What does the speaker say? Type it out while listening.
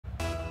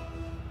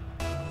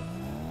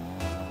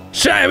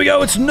Here we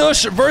go. It's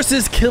Nush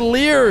versus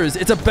Kiileerrz.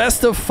 It's a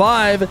best of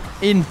 5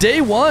 in day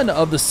 1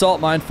 of the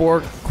Salt Mine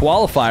 4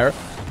 qualifier.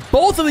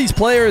 Both of these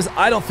players,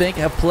 I don't think,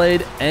 have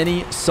played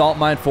any Salt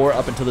Mine 4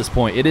 up until this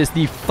point. It is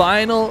the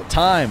final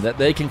time that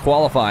they can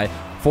qualify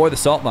for the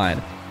Salt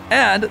Mine,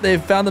 and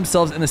they've found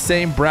themselves in the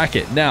same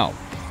bracket. Now,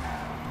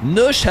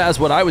 Nush has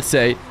what I would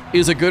say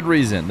is a good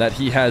reason that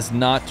he has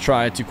not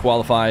tried to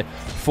qualify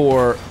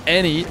for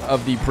any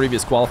of the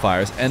previous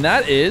qualifiers, and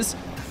that is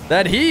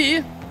that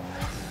he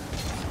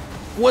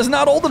was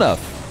not old enough.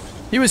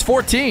 He was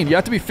 14. You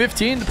have to be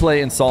 15 to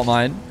play in Salt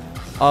Mine.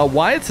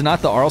 Why it's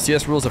not the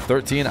RLCS rules of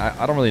 13,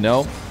 I don't really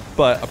know,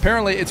 but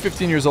apparently it's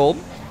 15 years old,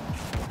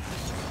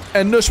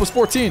 and Nush was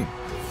 14.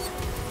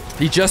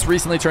 He just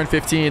recently turned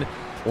 15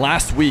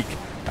 last week.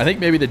 I think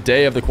maybe the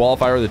day of the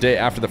qualifier or the day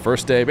after the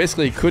first day.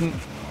 Basically, he couldn't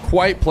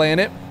quite play in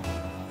it,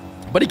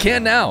 but he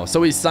can now.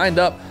 So he's signed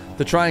up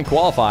to try and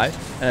qualify,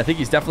 and I think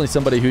he's definitely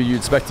somebody who you'd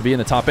expect to be in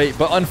the top 8.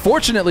 But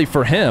unfortunately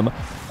for him,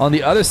 on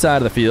the other side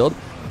of the field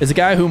is a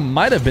guy who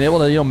might have been able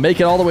to, make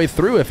it all the way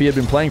through if he had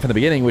been playing from the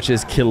beginning, which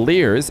is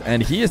Kiileerrz,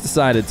 and he has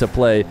decided to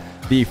play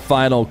the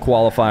final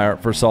qualifier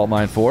for Salt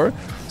Mine 4.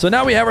 So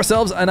now we have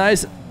ourselves a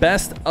nice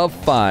best of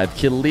 5.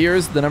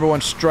 Kiileerrz, the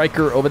 #1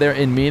 striker over there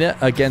in MENA,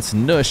 against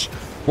Nush,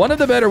 one of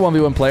the better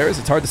 1v1 players.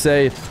 It's hard to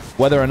say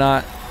whether or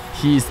not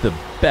he's the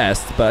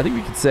best, but I think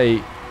we could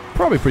say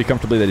probably pretty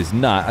comfortably that he's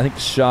not. I think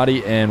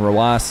Shadi and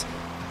Rawas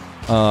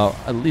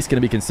at least going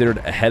to be considered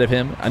ahead of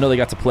him. I know they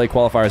got to play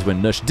qualifiers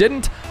when Nush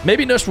didn't.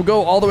 Maybe Nush will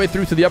go all the way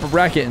through to the upper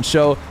bracket and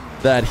show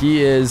that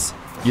he is,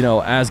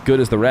 as good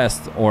as the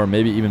rest, or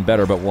maybe even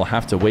better, but we'll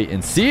have to wait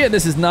and see. And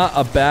this is not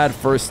a bad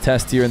first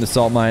test here in the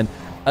Salt Mine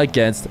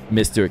against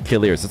Mr.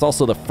 Kiileerrz. It's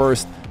also the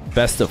first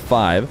best of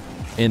 5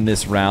 in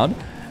this round.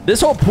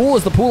 This whole pool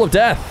is the pool of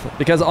death,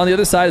 because on the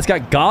other side, it's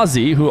got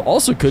Ghazi, who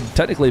also could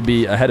technically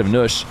be ahead of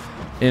Nush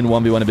in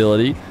 1v1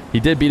 ability. He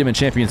did beat him in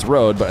Champions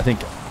Road, but I think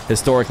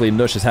historically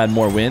Nush has had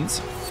more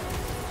wins.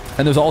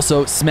 And there's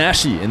also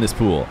Smashy in this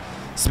pool.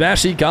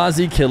 Smashy,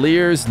 Ghazi,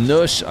 Kiileerrz,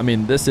 Nush. I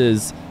mean, this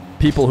is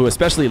people who,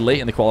 especially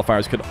late in the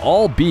qualifiers, could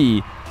all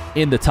be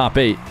in the top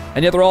 8.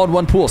 And yet they're all in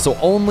one pool, so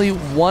only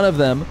one of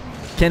them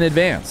can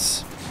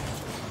advance.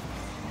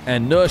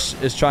 And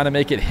Nush is trying to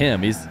make it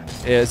him. He's,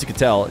 as you can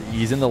tell,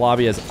 he's in the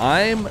lobby as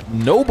I'm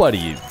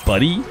nobody,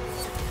 buddy.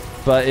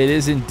 But it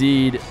is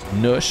indeed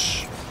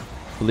Nush,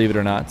 believe it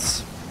or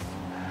not.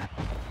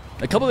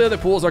 A couple of the other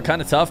pools are kind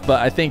of tough,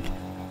 but I think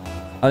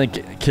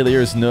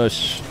Kiileerrz,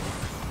 Nush,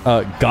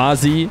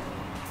 Ghazi,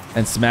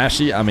 and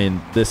Smashy. I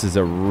mean, this is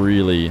a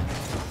really,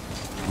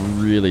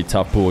 really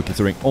tough pool,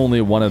 considering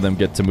only one of them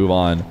get to move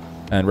on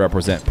and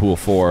represent Pool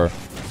 4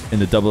 in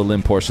the double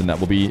limb portion that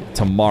will be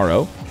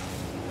tomorrow.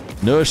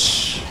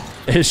 Nush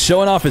is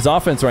showing off his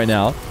offense right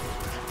now.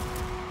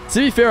 To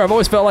be fair, I've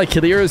always felt like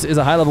Kiileerrz is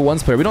a high-level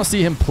 1s player. We don't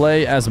see him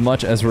play as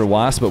much as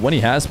Rawas, but when he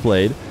has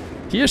played,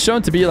 he is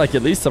shown to be like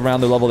at least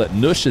around the level that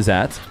Nush is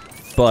at.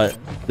 But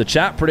the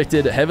chat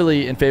predicted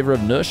heavily in favor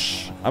of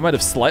Nush. I might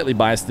have slightly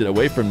biased it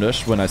away from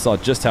Nush when I saw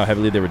just how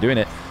heavily they were doing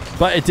it.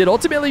 But it did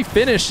ultimately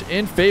finish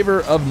in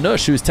favor of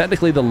Nush, who's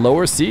technically the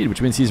lower seed,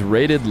 which means he's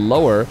rated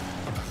lower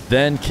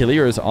than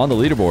Kiileerrz on the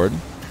leaderboard,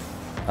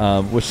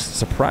 which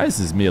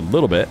surprises me a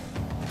little bit,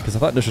 because I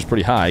thought Nush was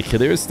pretty high.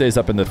 Kiileerrz stays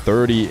up in the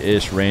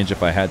 30-ish range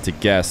if I had to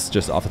guess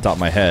just off the top of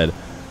my head.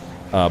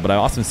 But I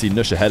often see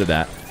Nush ahead of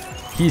that.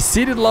 He's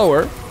seated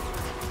lower,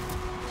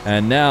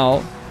 and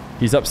now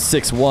he's up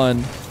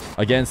 6-1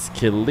 against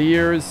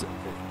Kiileerrz.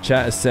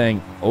 Chat is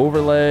saying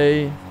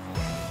overlay,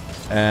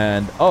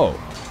 and oh,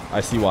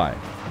 I see why.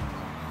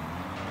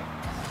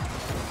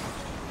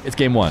 It's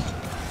game 1.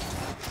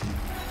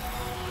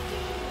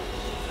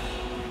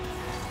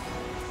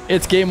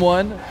 It's game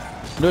 1.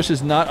 Nush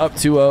is not up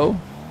 2-0.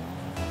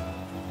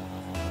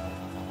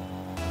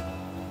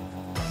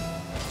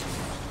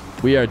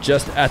 We are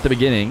just at the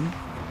beginning.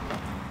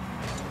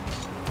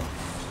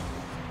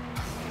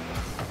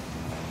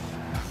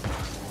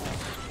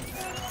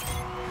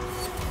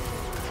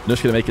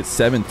 Nush going to make it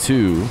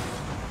 7-2.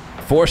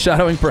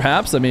 Foreshadowing,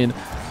 perhaps. I mean,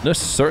 Nush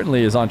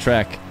certainly is on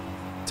track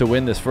to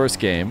win this first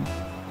game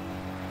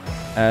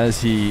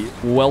as he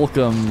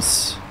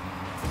welcomes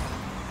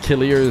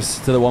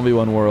Kiileerrz to the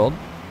 1v1 world.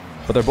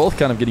 But they're both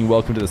kind of getting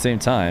welcomed at the same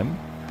time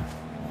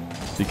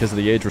because of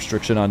the age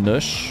restriction on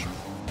Nush.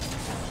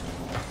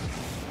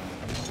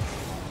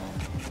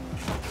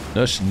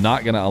 Nush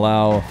not going to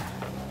allow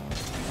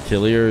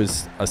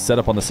Kiileerrz a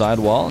setup on the side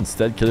wall.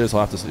 Instead, Kiileerrz will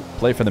have to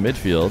play for the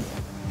midfield.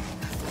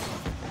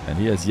 And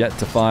he has yet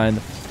to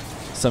find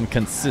some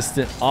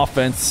consistent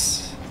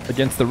offense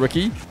against the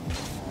rookie,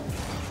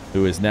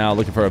 who is now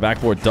looking for a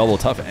backboard double.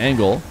 Tough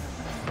angle.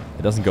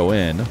 It doesn't go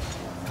in.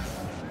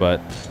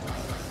 But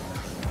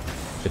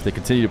if they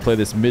continue to play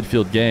this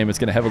midfield game, it's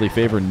going to heavily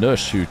favor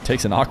Nush, who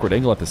takes an awkward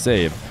angle at the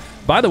save.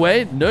 By the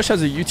way, Nush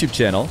has a YouTube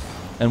channel,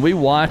 and we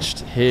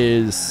watched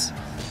his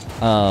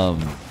one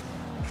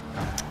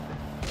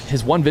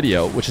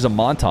video, which is a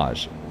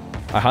montage.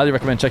 I highly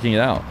recommend checking it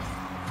out.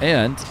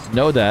 And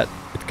know that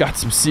it's got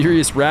some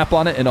serious rap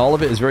on it, and all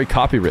of it is very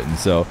copywritten,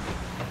 so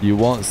you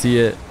won't see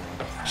it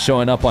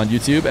showing up on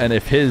YouTube. And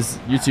if his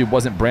YouTube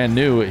wasn't brand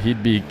new,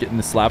 he'd be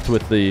getting slapped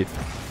with the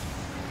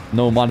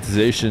no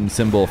monetization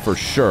symbol for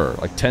sure,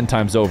 like 10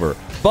 times over.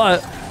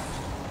 But,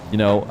 you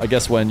know, I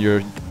guess when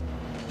your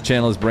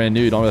channel is brand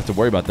new, you don't have to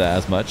worry about that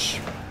as much.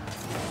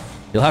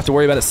 You'll have to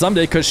worry about it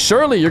someday, because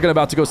surely you're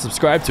about to go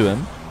subscribe to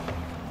him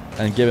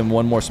and give him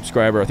one more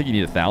subscriber. I think you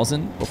need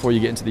 1,000 before you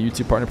get into the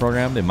YouTube Partner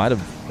Program. They might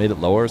have made it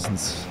lower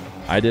since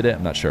I did it.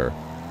 I'm not sure.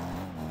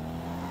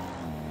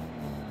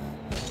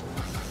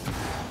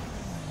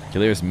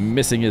 Kiileerrz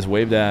missing his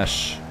wave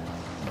dash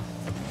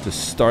to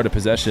start a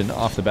possession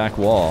off the back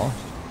wall.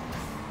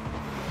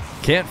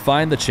 Can't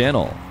find the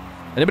channel.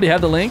 Anybody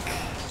have the link?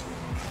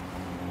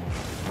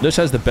 Nush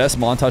has the best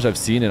montage I've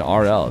seen in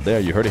RL. There,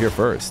 you heard it here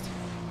first.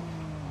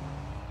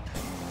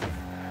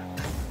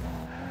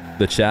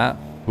 The chat,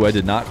 who I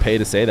did not pay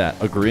to say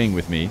that, agreeing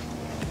with me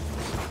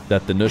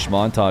that the Nush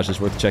montage is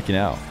worth checking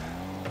out.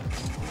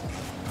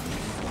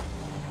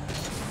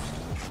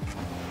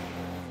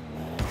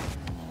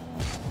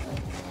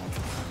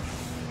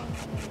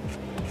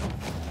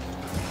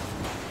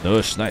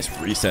 Nush, nice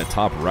reset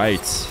top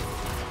right.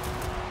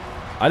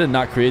 I did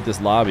not create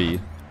this lobby,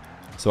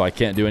 so I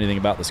can't do anything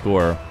about the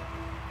score.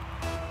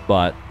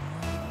 But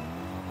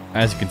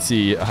as you can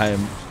see,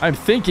 I'm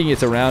thinking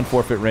it's around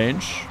forfeit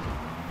range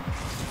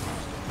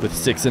with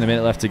 6 and a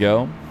minute left to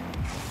go.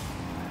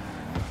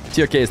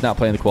 TRK is not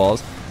playing the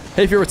quals.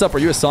 Hey Feer, what's up? Are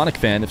you a Sonic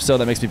fan? If so,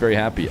 that makes me very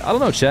happy. I don't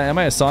know, chat. Am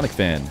I a Sonic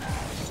fan?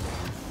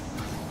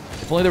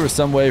 If only there was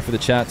some way for the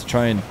chat to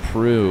try and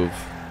prove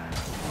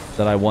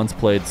that I once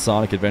played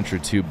Sonic Adventure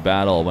 2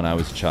 Battle when I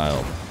was a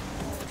child.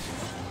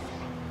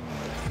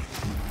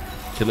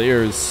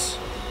 Kiileerrz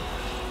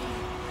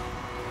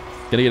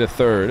gonna get a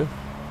third.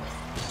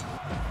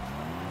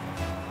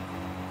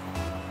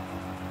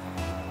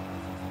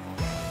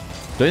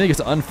 Don't you think it's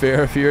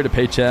unfair, Feer, to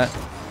pay chat?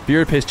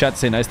 Feer pays chat to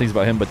say nice things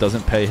about him, but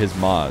doesn't pay his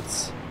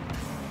mods.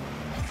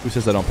 Who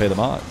says I don't pay the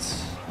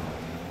mods?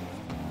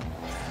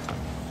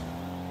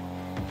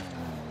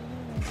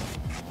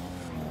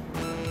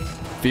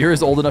 Feer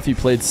is old enough he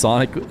played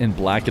Sonic in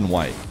black and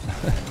white.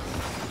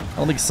 I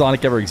don't think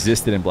Sonic ever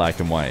existed in black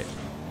and white.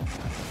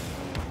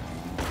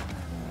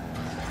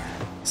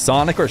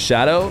 Sonic or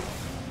Shadow?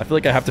 I feel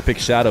like I have to pick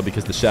Shadow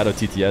because the Shadow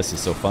TTS is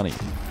so funny.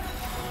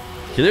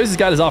 Kiileerrz has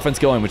got his offense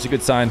going, which is a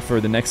good sign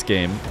for the next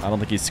game. I don't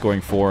think he's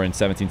scoring 4 in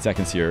 17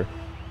 seconds here.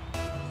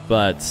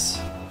 But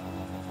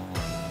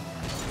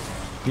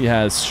he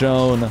has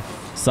shown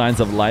signs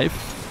of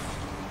life.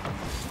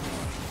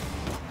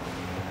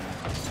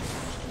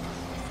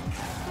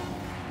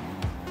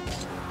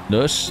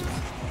 Nush,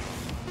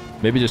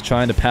 maybe just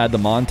trying to pad the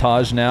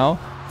montage now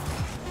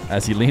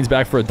as he leans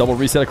back for a double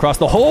reset across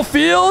the whole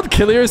field.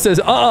 Kiileerrz says,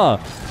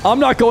 I'm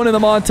not going in the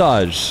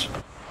montage.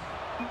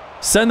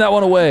 Send that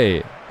one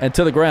away. And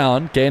to the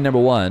ground, game number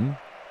 1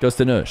 goes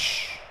to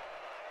Nush.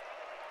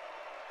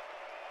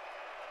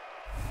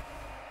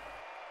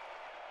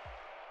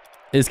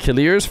 Is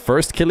Kiileerrz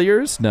first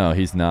Kiileerrz? No,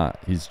 he's not.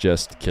 He's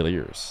just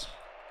Kiileerrz.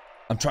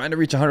 I'm trying to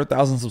reach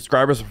 100,000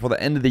 subscribers before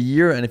the end of the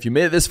year, and if you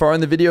made it this far in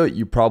the video,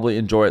 you probably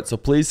enjoy it, so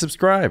please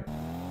subscribe.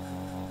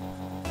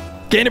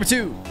 Game number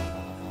 2.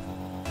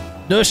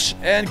 Nush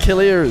and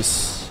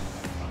Kiileerrz.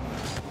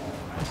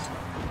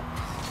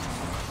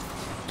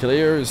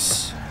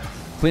 Kiileerrz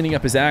cleaning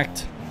up his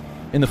act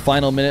in the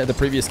final minute of the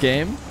previous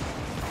game.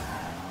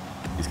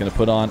 He's going to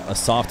put on a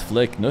soft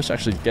flick. Nush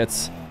actually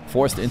gets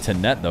forced into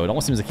net, though. It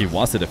almost seems like he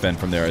wants to defend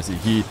from there, as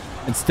he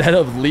instead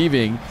of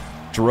leaving,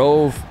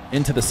 drove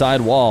into the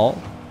side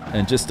wall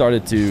and just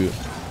started to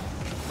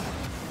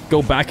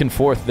go back and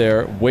forth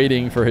there,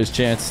 waiting for his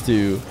chance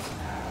to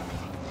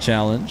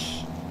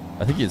challenge.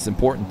 I think it's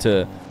important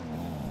to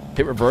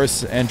hit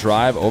reverse and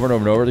drive over and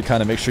over and over to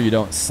kind of make sure you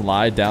don't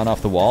slide down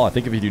off the wall. I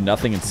think if you do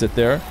nothing and sit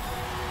there,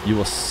 you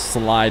will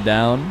slide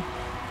down.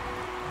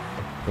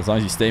 As long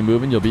as you stay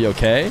moving, you'll be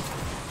okay.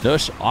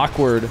 Nush,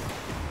 awkward.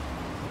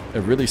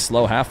 A really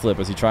slow half flip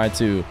as he tried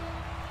to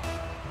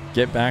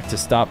get back to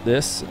stop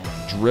this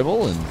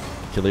dribble, and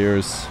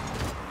Kiileerrz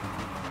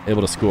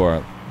able to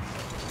score.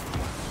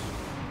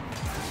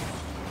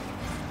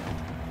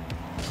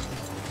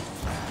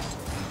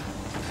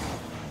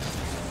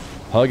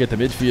 Hug at the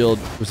midfield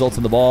results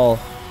in the ball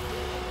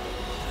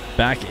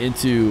back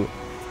into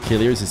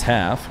Kiileerrz'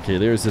 half.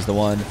 Kiileerrz is the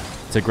one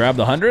to grab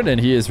the 100, and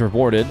he is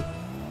rewarded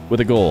with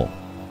a goal.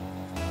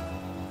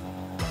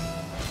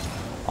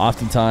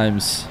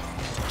 Oftentimes,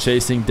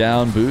 chasing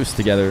down boost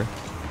together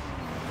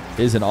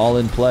is an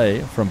all-in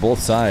play from both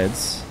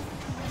sides,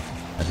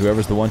 and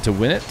whoever's the one to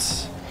win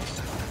it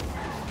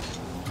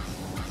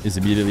is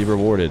immediately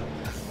rewarded.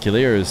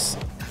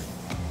 Kiileerrz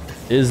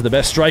is the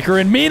best striker,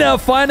 and Mina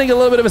finding a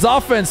little bit of his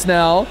offense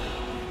now.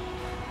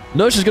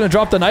 Nush is going to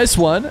drop the nice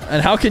one,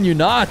 and how can you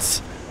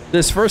not?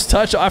 This first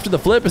touch after the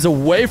flip is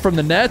away from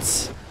the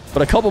nets,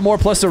 but a couple more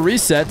plus a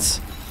reset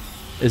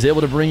is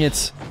able to bring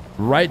it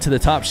right to the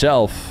top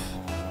shelf.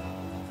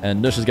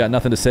 And Nush has got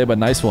nothing to say but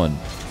nice one.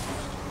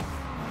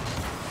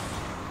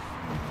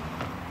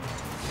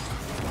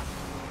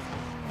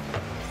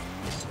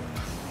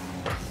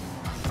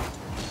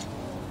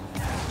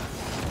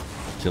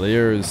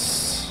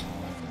 Kiileerrz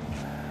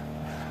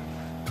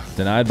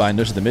denied by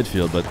Nush at the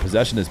midfield, but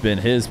possession has been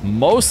his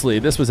mostly.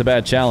 This was a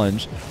bad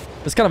challenge.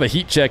 It's kind of a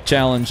heat check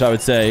challenge, I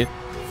would say,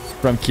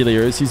 from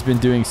Kiileerrz. He's been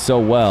doing so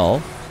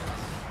well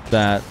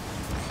that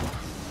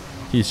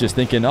he's just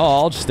thinking, oh,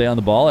 I'll just stay on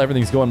the ball.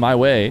 Everything's going my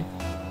way.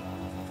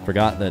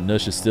 Forgot that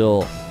Nush is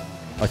still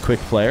a quick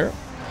player,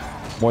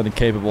 more than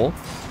capable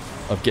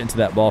of getting to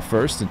that ball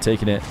first and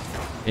taking it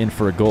in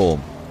for a goal.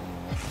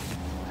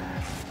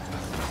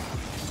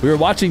 We were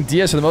watching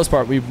Diaz for the most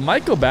part. We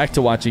might go back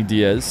to watching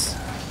Diaz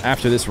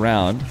after this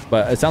round,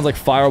 but it sounds like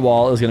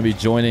Firewall is going to be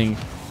joining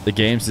the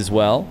games as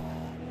well.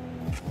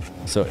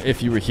 So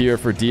if you were here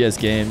for Diaz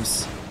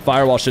games,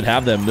 Firewall should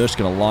have them. Nush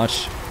going to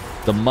launch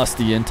the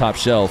musty in top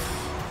shelf.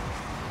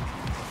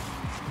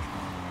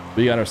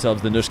 We got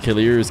ourselves the Nush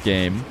Kiileerrz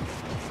game.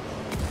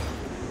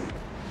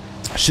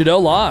 Shadow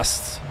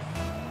lost.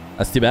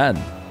 That's too bad.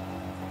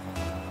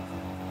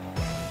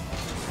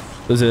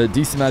 There's a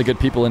decent amount of good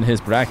people in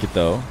his bracket,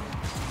 though.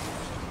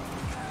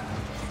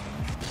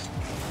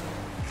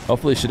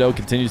 Hopefully Shadow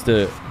continues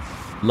to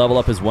level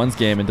up his ones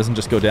game and doesn't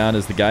just go down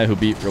as the guy who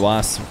beat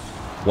Rawas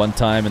one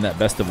time in that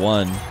best of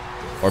one,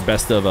 or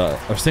best of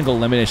or single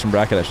elimination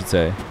bracket, I should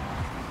say.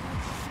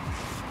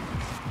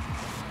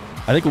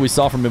 I think what we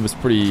saw from him was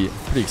pretty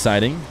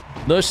exciting.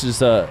 Nush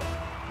is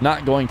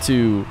not going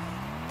to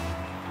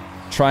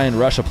try and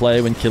rush a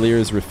play when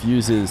Kiileerrz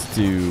refuses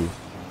to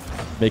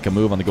make a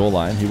move on the goal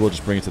line. He will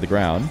just bring it to the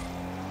ground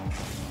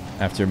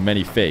after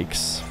many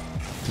fakes.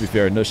 To be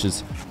fair, Nush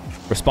is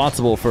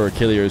responsible for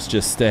Kiileerrz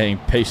just staying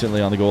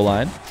patiently on the goal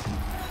line.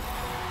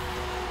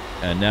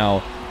 And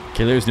now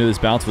Kiileerrz knew this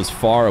bounce was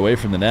far away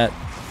from the net.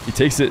 He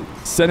takes it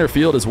center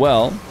field as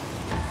well.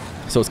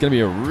 So it's going to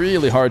be a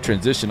really hard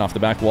transition off the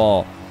back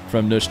wall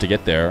from Nush to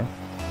get there.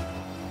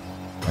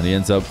 And he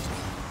ends up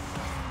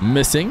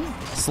missing.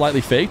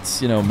 Slightly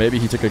faked. You know, maybe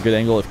he took a good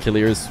angle if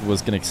Kiileerrz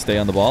was going to stay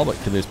on the ball, but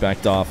Kiileerrz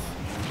backed off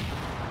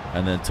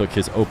and then took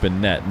his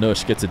open net.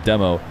 Nush gets a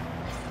demo.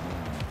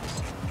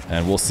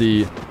 And we'll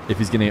see if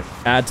he's going to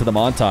add to the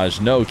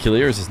montage. No,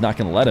 Kiileerrz is not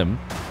going to let him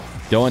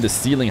go into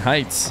ceiling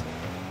heights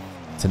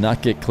to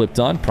not get clipped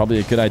on. Probably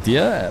a good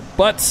idea,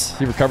 but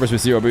he recovers with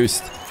 0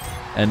 boost,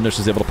 and Nush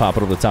is able to pop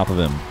it over the top of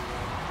him.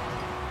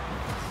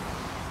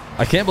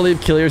 I can't believe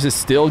Kiileerrz is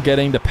still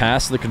getting the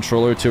pass the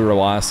controller to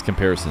Rawas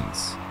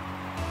comparisons.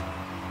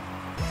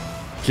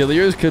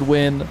 Kiileerrz could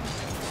win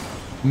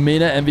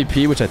MENA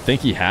MVP, which I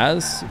think he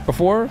has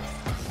before.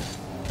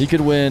 He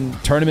could win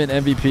tournament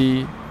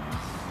MVP.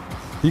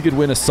 He could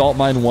win a Salt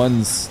Mine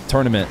 1's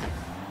tournament.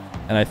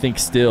 And I think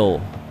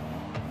still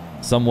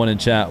someone in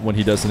chat, when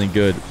he does something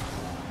good,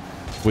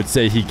 would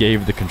say he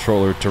gave the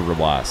controller to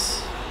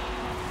Rawas.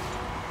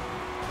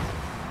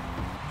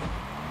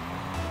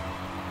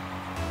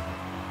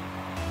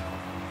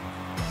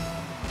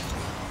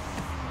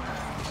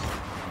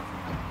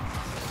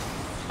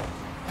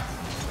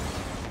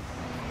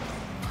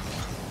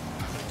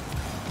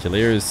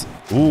 Kiileerrz,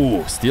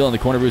 ooh, stealing the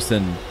corner boost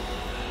and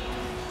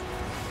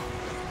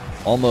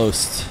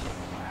almost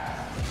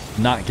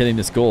not getting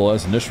this goal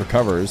as Nush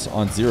recovers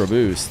on 0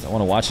 boost. I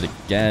want to watch it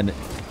again.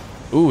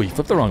 Ooh, he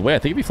flipped the wrong way. I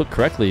think if he flipped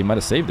correctly, he might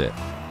have saved it.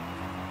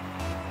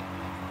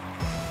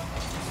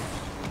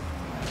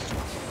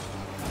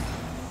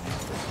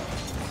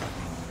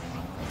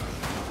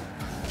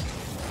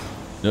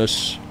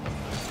 Nush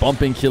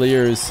bumping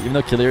Kiileerrz. Even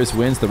though Kiileerrz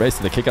wins the race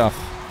to the kickoff,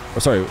 or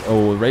sorry,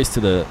 race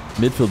to the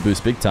midfield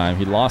boost big time,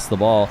 he lost the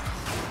ball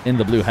in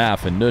the blue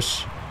half, and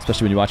Nush,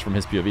 especially when you watch from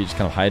his POV, just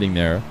kind of hiding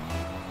there.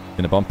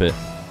 Gonna bump it.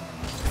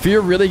 Feer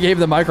really gave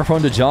the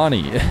microphone to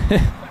Johnny.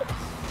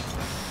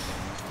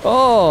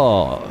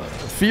 Oh,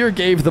 Feer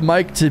gave the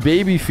mic to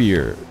baby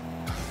Feer.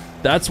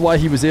 That's why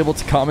he was able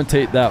to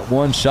commentate that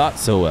one shot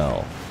so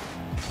well.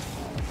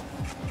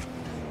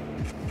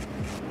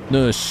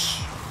 Nush.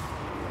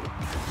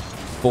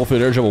 Full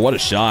foot air dribble. What a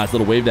shot.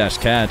 Little wave dash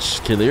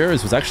catch.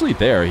 Kiileerrz was actually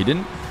there. He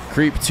didn't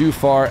creep too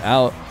far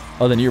out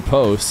of the near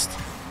post,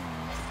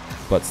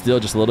 but still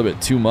just a little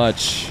bit too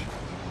much.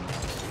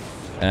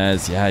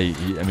 As, yeah,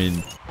 I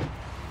mean,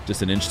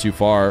 just an inch too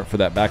far for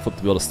that backflip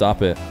to be able to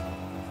stop it.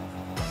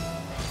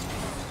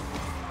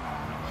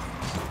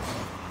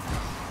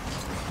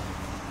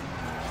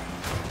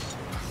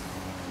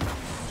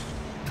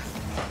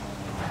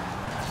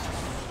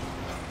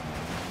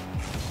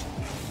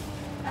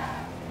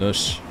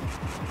 Nush.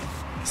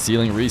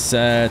 Ceiling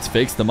resets,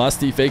 fakes the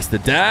musty, fakes the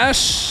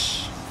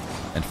dash,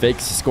 and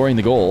fakes scoring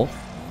the goal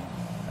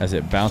as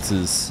it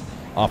bounces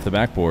off the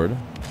backboard.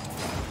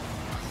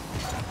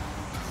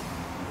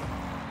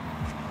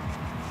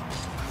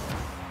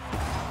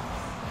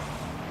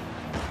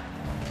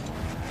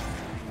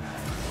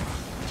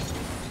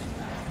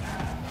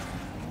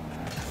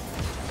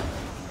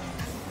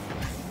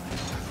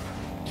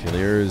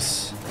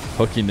 Kiileerrz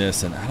hooking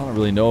this, and I don't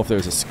really know if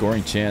there's a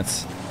scoring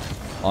chance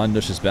on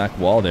Nush's back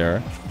wall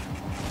there.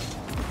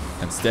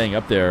 And staying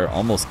up there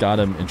almost got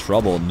him in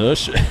trouble.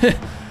 Nush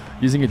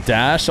using a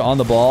dash on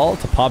the ball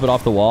to pop it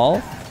off the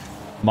wall.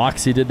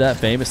 Moxie did that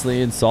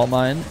famously in Salt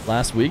Mine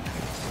last week.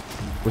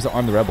 Was it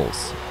Arm the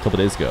Rebels a couple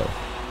days ago?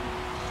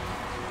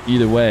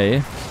 Either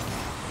way,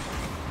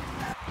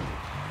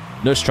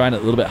 Nush trying it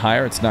a little bit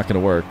higher. It's not going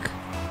to work.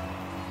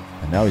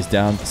 And now he's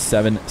down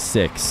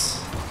 7-6.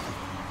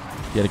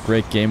 He had a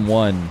great game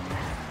 1.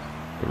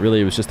 But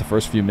really, it was just the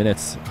first few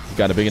minutes. He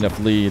got a big enough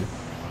lead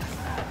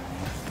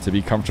to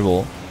be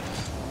comfortable.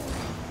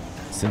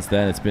 Since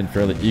then, it's been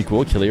fairly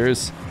equal.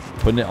 Kiileerrz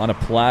putting it on a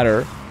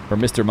platter for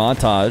Mr.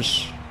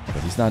 Montage. But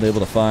he's not able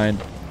to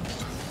find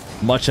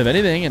much of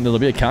anything, and there'll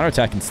be a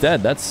counterattack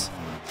instead. That's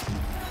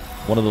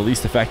one of the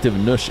least effective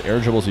Nush air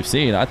dribbles we've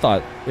seen. I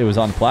thought it was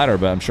on platter,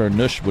 but I'm sure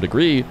Nush would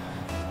agree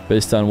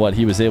based on what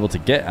he was able to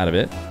get out of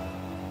it.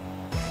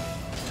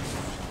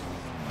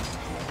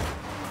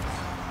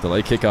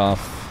 Delay kickoff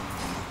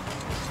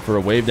for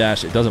a wave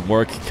dash. It doesn't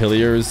work.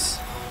 Kiileerrz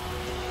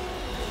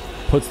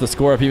puts the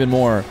score up even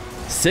more.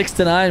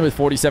 6-9 with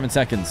 47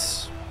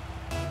 seconds.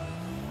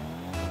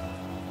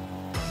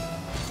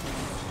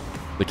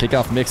 The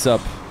kickoff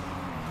mix-up.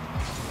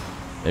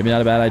 Maybe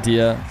not a bad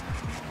idea.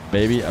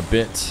 Maybe a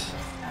bit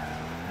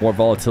more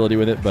volatility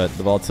with it, but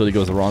the volatility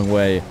goes the wrong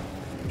way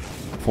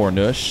for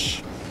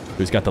Nush,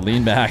 who's got the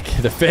lean back,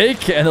 the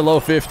fake, and the low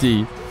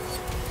 50.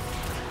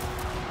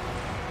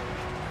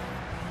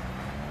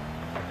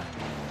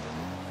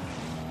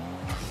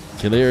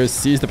 Kiileerrz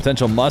sees the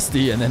potential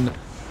musty, and then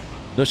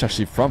Nush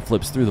actually front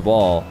flips through the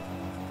ball.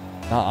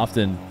 Not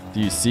often do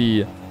you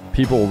see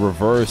people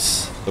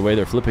reverse the way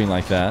they're flipping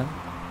like that.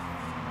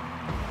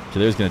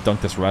 Kiileerrz going to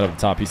dunk this right over the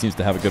top. He seems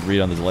to have a good read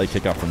on the delay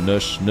kickoff from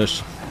Nush.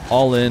 Nush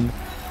all in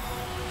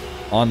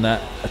on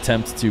that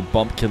attempt to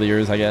bump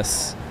Kiileerrz, I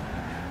guess.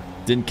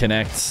 Didn't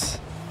connect.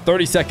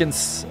 30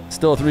 seconds.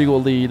 Still a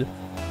 3-goal lead.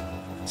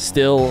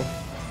 Still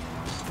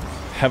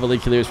heavily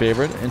Kiileerrz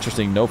favorite.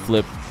 Interesting no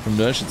flip from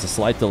Nush. It's a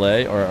slight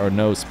delay, or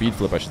no speed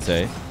flip, I should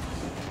say.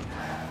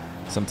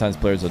 Sometimes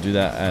players will do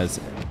that as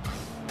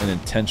an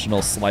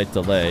intentional slight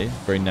delay.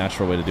 Very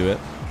natural way to do it,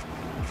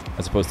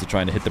 as opposed to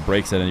trying to hit the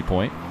brakes at any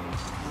point.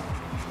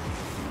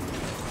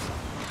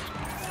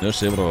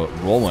 Nush able to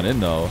roll one in,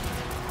 though.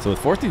 So with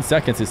 14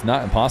 seconds, it's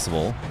not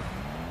impossible.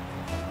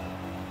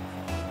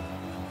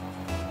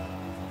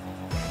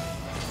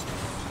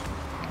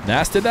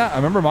 Nas did that? I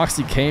remember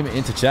Moxie came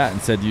into chat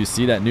and said, "Do you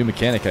see that new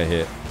mechanic I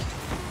hit?"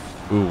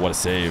 Ooh, what a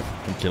save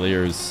from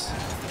Kiileerrz.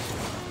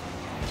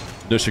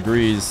 Nush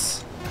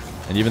agrees.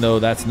 And even though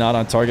that's not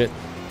on target,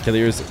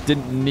 Kiileerrz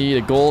didn't need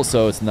a goal,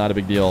 so it's not a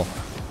big deal.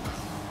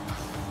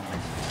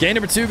 Game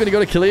number 2 going to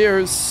go to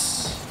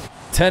Kiileerrz.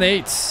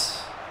 10-8.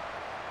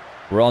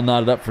 We're all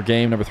knotted up for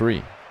game number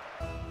 3.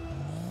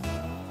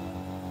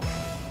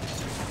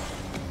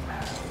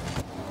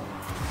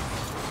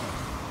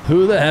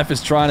 Who the F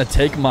is trying to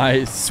take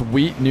my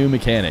sweet new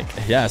mechanic?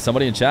 Yeah,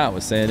 somebody in chat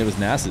was saying it was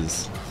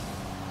Nas's.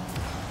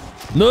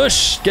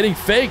 Nush getting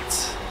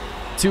faked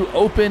to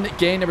open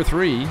game number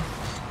 3.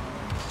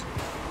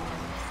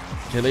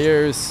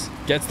 Kiileerrz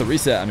gets the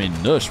reset. I mean,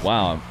 Nush,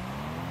 wow.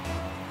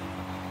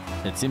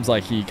 It seems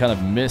like he kind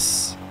of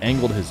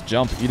misangled his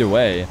jump either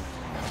way.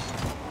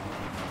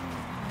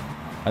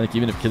 I think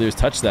even if Kiileerrz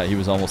touched that, he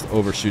was almost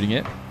overshooting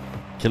it.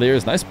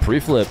 Kiileerrz, nice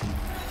pre-flip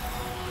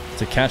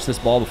to catch this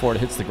ball before it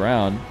hits the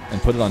ground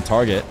and put it on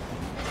target.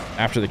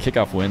 After the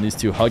kickoff win, these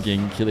two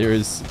hugging.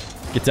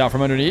 Kiileerrz gets out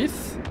from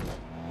underneath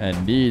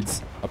and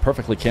needs a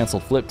perfectly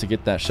canceled flip to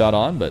get that shot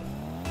on, but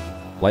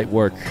light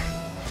work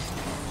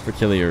for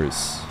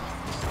Kiileerrz.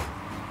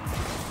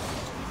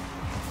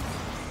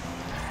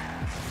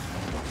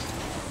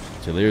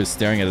 Kiileerrz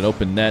staring at an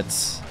open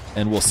net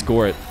and will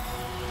score it.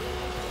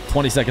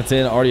 20 seconds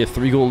in, already a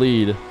 3-goal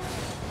lead.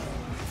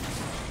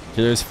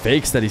 Kiileerrz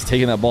fakes that he's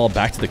taking that ball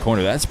back to the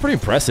corner. That's pretty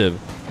impressive.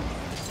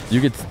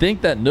 You could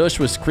think that Nush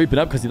was creeping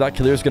up because he thought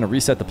Kiileerrz was going to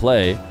reset the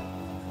play.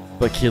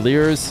 But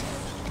Kiileerrz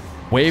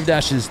wave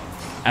dashes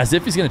as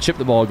if he's going to chip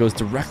the ball, goes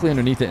directly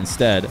underneath it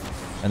instead,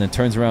 and then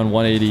turns around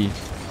 180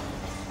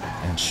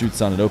 and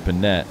shoots on an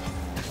open net.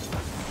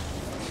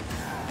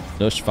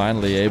 Nush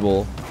finally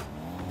able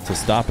to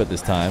stop it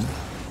this time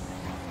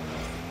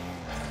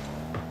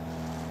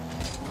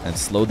and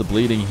slow the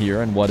bleeding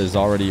here in what is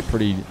already a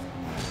pretty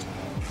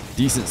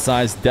decent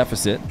sized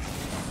deficit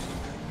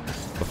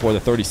before the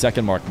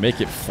 30-second mark. Make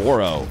it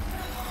 4-0.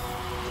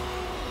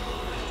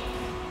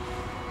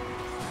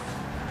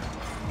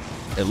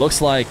 It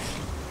looks like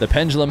the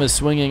pendulum is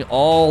swinging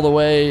all the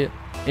way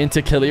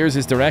into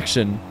Kiileerrz's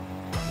direction.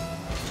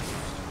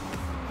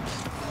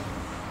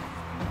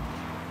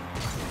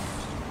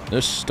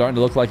 Nush starting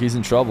to look like he's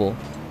in trouble.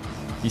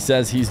 He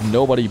says he's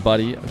nobody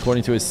buddy,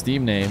 according to his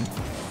Steam name.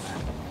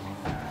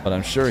 But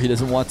I'm sure he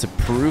doesn't want to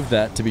prove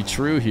that to be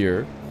true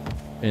here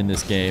in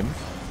this game.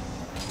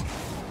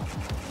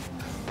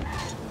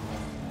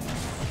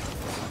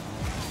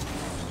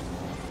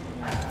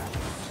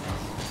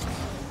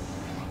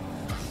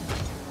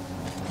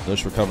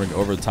 Nush recovering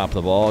over the top of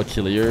the ball.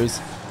 Kiileerrz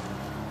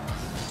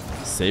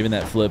saving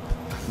that flip,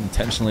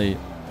 intentionally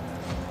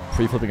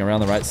pre-flipping around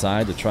the right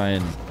side to try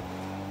and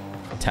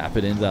tap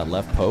it into that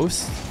left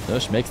post.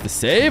 Nush makes the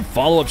save.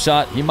 Follow-up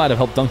shot. He might have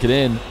helped dunk it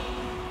in.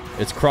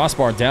 It's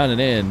crossbar down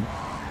and in.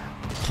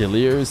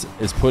 Kiileerrz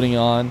is putting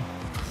on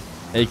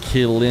a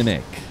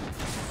clinic.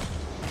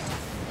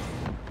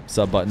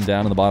 Sub button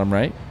down in the bottom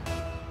right.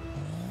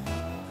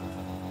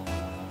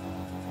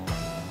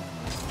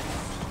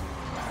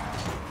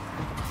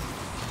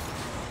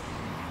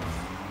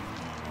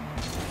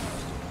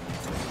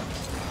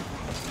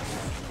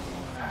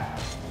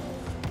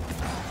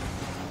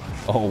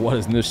 Oh, what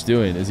is Nush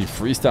doing? Is he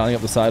freestyling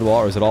up the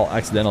sidewall or is it all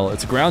accidental?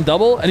 It's a ground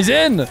double and he's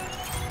in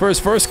for his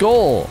first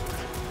goal.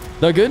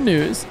 The good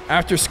news,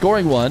 after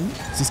scoring one,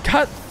 is he's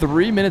got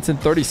 3 minutes and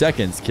 30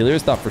 seconds.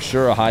 Kiileerrz thought for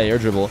sure a high air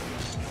dribble.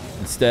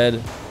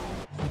 Instead,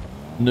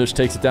 Nush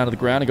takes it down to the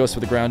ground and goes for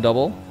the ground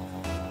double.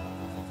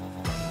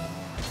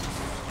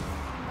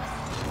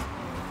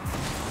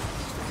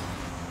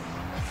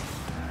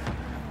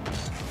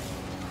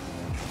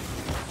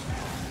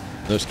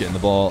 Nush getting the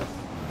ball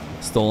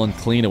stolen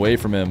clean away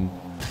from him.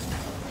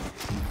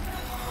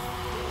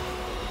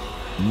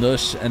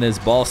 Nush and his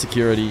ball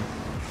security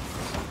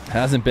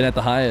hasn't been at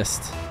the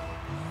highest.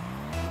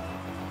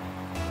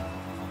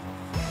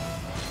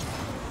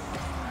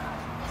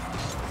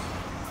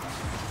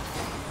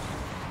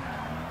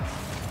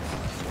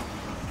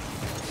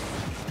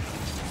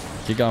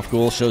 Kickoff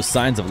goal shows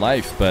signs of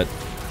life, but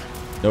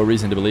no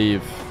reason to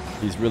believe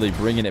he's really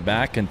bringing it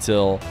back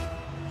until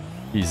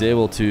he's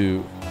able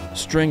to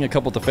string a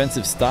couple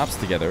defensive stops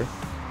together.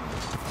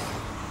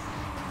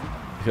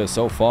 Because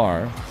so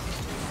far,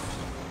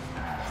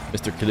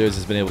 Mr. Kiileerrz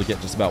has been able to get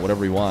just about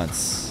whatever he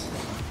wants.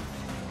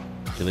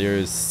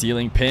 Kiileerrz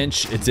ceiling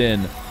pinch. It's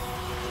in.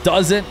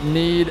 Doesn't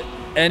need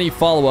any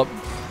follow-up.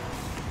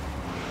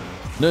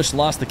 Nush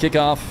lost the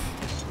kickoff.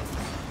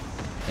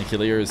 And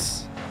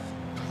Kiileerrz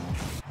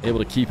able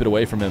to keep it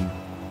away from him,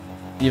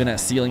 even at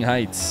ceiling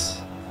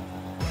heights.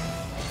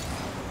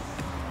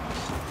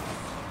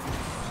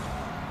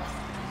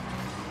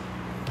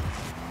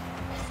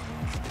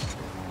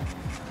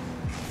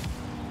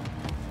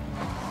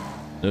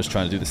 Nush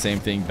trying to do the same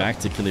thing back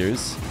to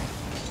Kiileerrz,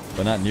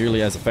 but not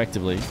nearly as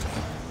effectively.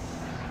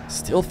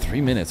 Still 3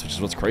 minutes, which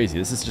is what's crazy.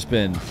 This has just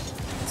been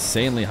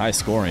insanely high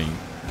scoring,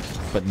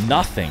 but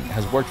nothing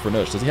has worked for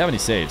Nush. Does he have any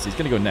saves? He's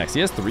going to go next.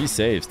 He has 3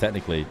 saves,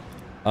 technically.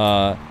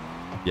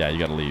 Yeah, you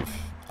got to leave.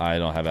 I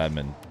don't have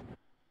admin.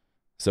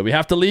 So we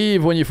have to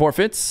leave when you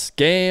forfeit.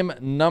 Game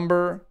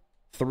number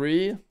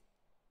 3.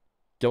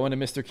 Going to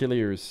Mr.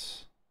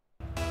 Kiileerrz.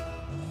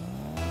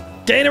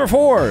 Game number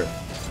 4.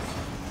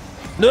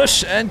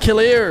 Nush and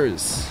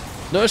Kiileerrz.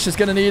 Nush is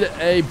going to need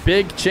a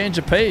big change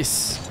of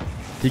pace.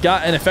 He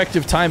got an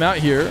effective timeout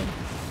here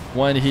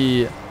when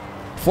he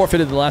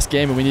forfeited the last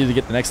game and we needed to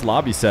get the next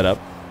lobby set up.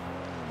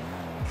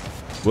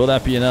 Will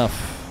that be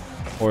enough?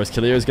 Or is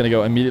Kiileerrz going to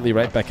go immediately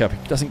right back up?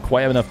 He doesn't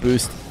quite have enough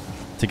boost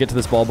to get to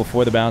this ball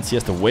before the bounce. He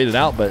has to wait it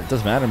out, but it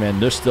doesn't matter, man.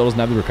 Nush still doesn't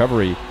have the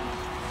recovery.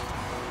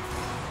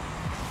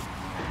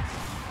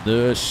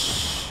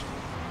 Nush,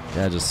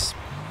 yeah, just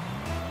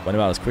went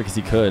about as quick as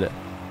he could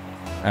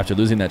after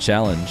losing that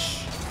challenge.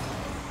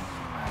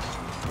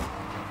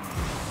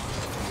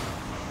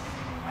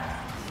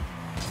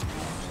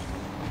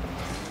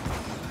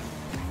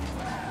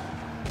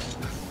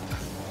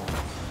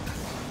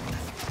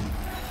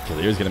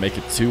 Kiileerrz gonna make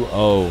it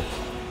 2-0.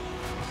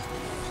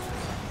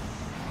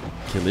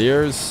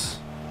 Kiileerrz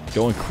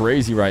going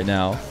crazy right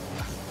now.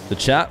 The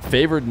chat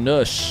favored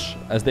Nush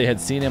as they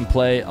had seen him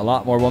play a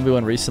lot more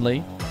 1v1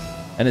 recently.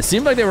 And it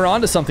seemed like they were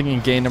onto something in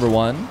game number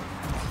 1.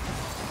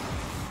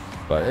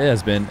 But it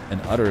has been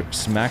an utter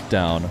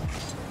smackdown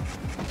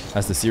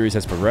as the series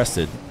has progressed.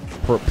 There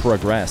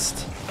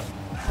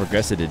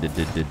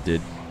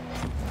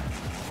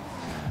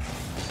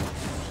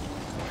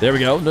we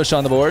go. Nush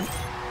on the board.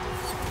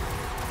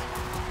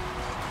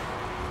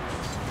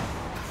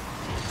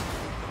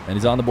 And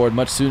he's on the board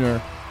much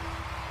sooner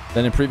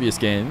than in previous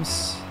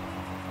games.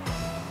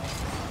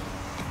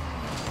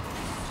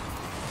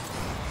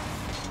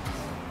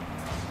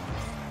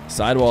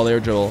 Sidewall air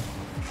dribble.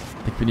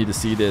 I think we need to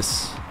see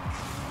this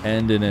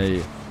end in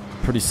a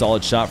pretty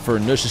solid shot for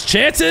Nush's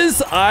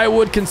chances. I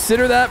would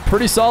consider that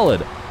pretty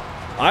solid.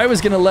 I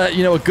was going to let,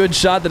 a good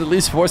shot that at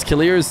least forced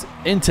Kiileerrz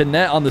into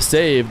net on the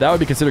save. That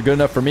would be considered good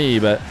enough for me,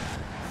 but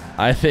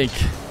I think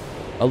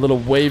a little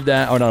wave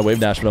dash, or not a wave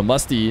dash, but a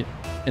musty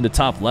in the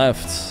top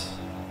left.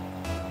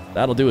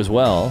 That'll do as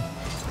well.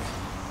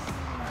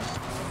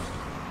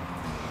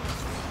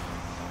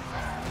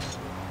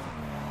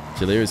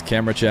 Kiileerrz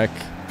camera check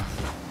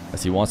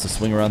as he wants to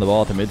swing around the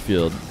ball at the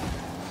midfield.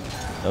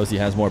 Knows he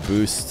has more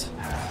boost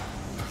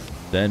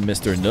than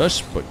Mr.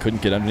 Nush, but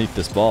couldn't get underneath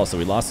this ball, so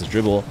he lost his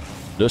dribble.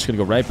 Nush gonna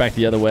go right back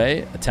the other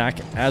way, attack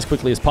as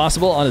quickly as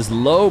possible on his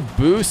low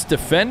boost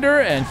defender,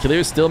 and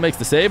Kiileerrz still makes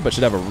the save, but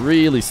should have a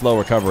really slow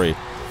recovery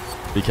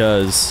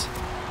because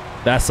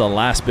that's the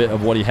last bit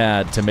of what he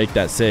had to make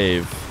that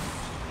save.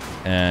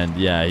 And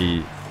yeah,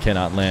 he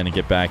cannot land and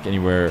get back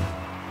anywhere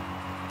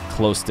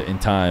close to in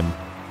time.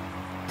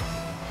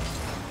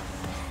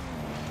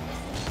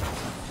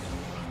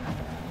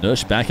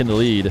 Nush back in the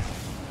lead.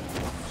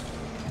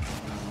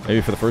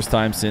 Maybe for the first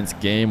time since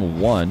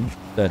game 1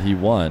 that he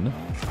won.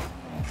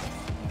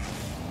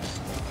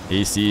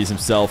 He sees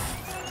himself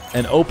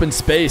an open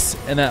space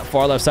in that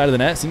far left side of the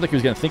net. Seemed like he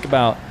was going to think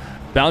about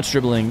bounce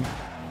dribbling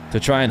to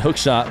try and hook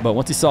shot, but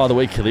once he saw the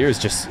way Kiileerrz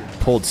just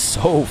pulled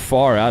so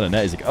far out of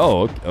net, he's like,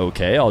 oh,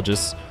 okay, I'll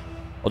just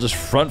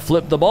front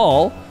flip the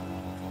ball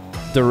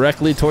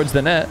directly towards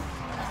the net,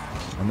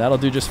 and that'll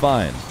do just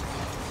fine.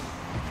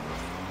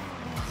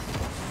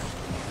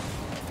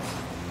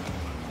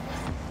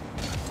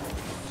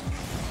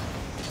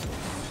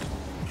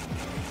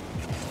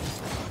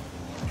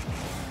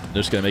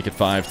 They're just going to make it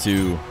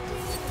 5-2.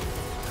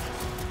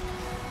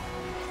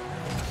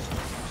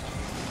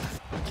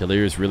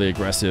 Kiileerrz really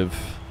aggressive.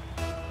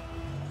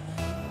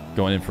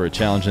 Going in for a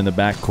challenge in the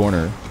back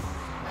corner.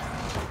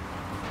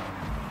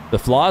 The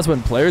flaw is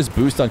when players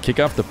boost on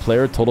kickoff, the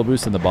player total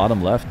boost in the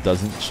bottom left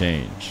doesn't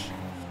change.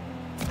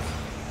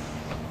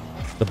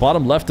 The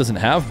bottom left doesn't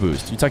have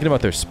boost. Are you talking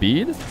about their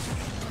speed? Or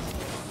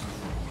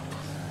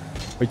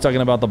are you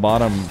talking about the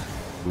bottom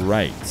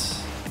right?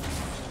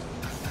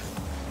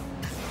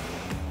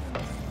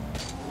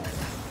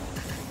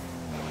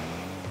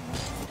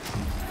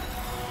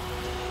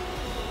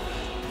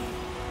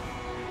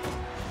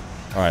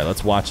 All right,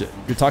 let's watch it.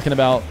 You're talking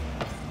about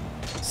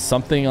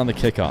something on the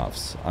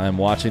kickoffs. I'm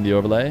watching the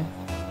overlay.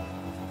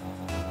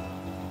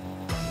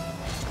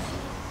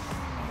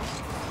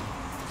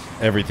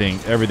 Everything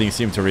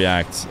seemed to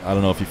react. I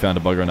don't know if you found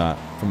a bug or not.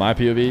 From my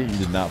POV, you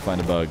did not find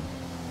a bug.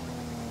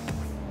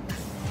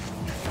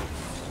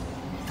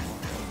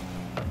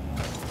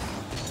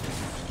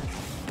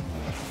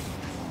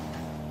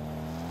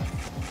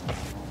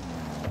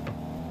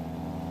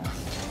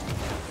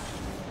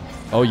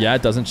 Oh yeah,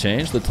 it doesn't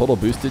change? The total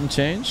boost didn't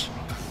change?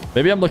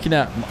 Maybe I'm looking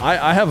at...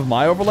 I have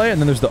my overlay, and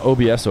then there's the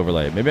OBS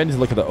overlay. Maybe I need to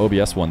look at the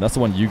OBS one. That's the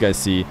one you guys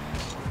see.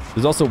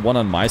 There's also one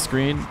on my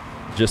screen,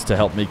 just to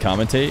help me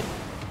commentate.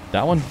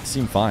 That one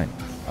seemed fine.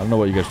 I don't know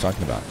what you guys are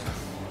talking about.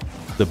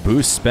 The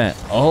boost spent.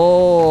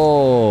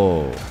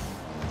 Oh!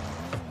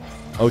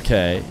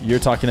 Okay, you're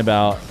talking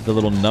about the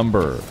little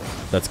number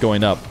that's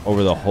going up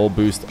over the whole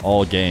boost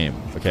all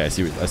game. Okay, I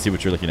see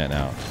what you're looking at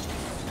now.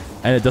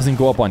 And it doesn't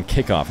go up on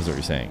kickoff, is what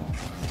you're saying.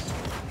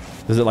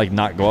 Does it like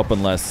not go up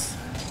unless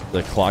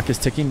the clock is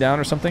ticking down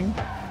or something?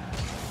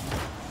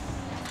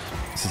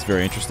 This is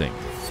very interesting.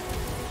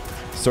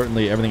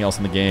 Certainly everything else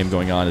in the game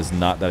going on is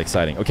not that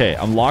exciting. Okay,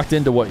 I'm locked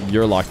into what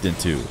you're locked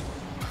into.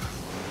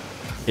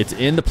 It's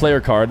in the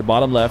player card,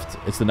 bottom left.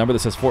 It's the number that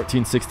says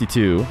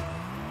 1462.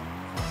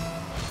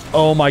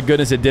 Oh my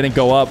goodness, it didn't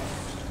go up.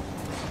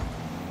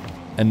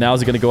 And now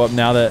is it going to go up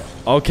now that...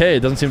 Okay,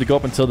 it doesn't seem to go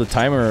up until the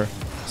timer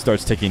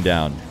starts ticking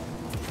down.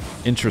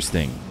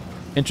 Interesting.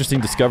 Interesting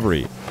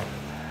discovery.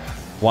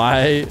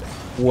 Why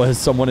was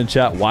someone in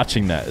chat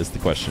watching that is the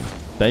question.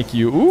 Thank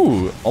you.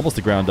 Ooh, almost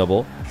a ground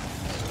double.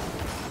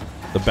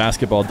 The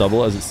basketball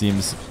double, as it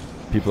seems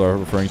people are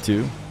referring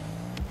to.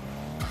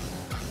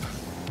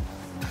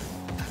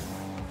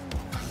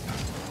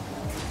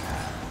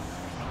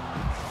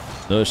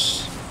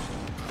 Nush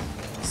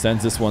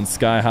sends this one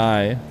sky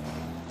high.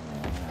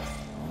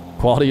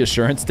 Quality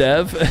assurance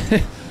dev.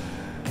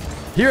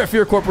 Here at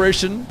Feer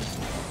Corporation,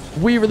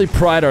 we really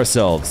pride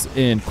ourselves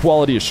in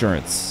quality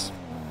assurance.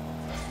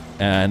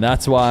 And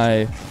that's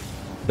why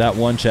that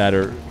one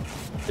chatter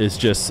is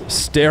just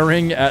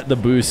staring at the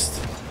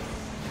boost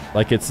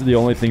like it's the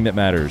only thing that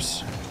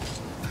matters.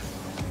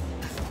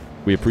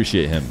 We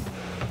appreciate him.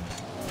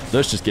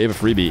 Nush just gave a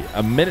freebie.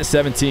 A minute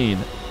 17.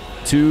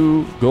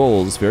 2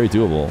 goals. Very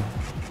doable.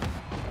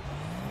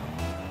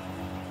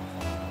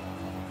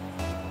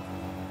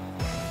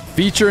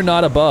 Feature,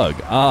 not a bug.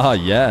 Ah,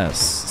 yes.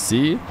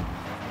 See?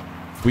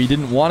 We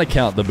didn't want to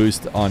count the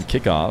boost on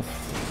kickoff.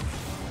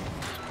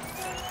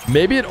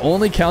 Maybe it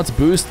only counts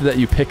boost that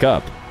you pick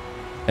up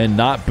and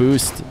not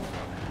boost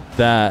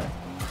that...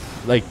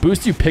 Like,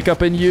 boost you pick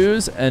up and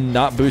use and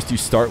not boost you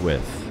start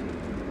with.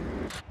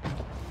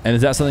 And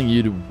is that something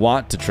you'd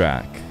want to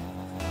track?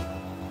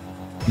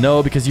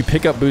 No, because you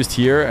pick up boost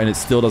here and it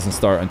still doesn't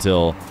start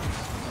until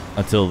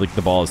like,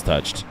 the ball is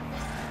touched.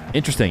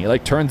 Interesting. It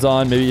like turns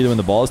on maybe either when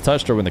the ball is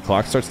touched or when the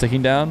clock starts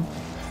ticking down.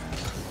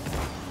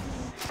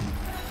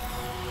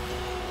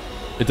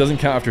 It doesn't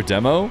count after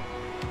demo.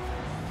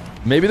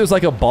 Maybe there's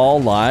like a ball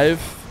live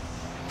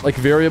like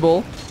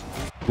variable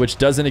which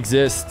doesn't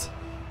exist.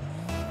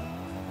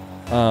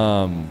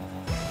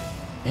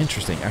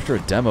 Interesting. After a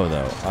demo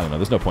though, I don't know.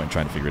 There's no point in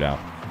trying to figure it out.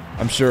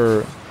 I'm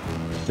sure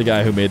the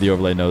guy who made the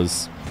overlay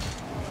knows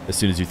as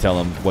soon as you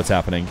tell him what's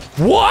happening.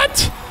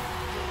 What?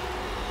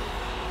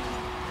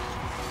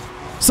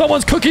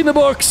 Someone's cooking the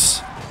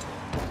books.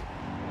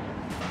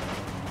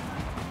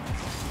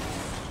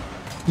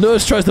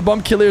 Nush tries to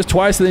bump Kiileerrz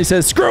twice and then he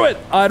says, screw it!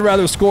 I'd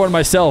rather score on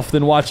myself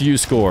than watch you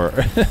score.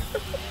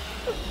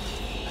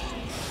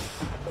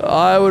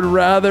 I would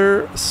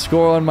rather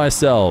score on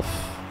myself.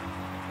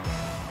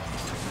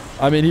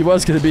 I mean, he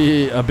was going to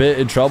be a bit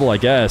in trouble, I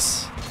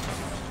guess.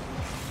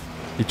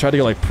 He tried to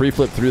go like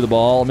pre-flip through the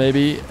ball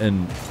maybe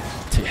and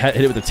hit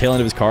it with the tail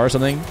end of his car or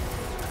something.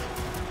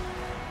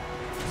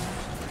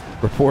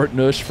 Report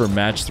Nush for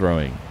match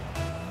throwing.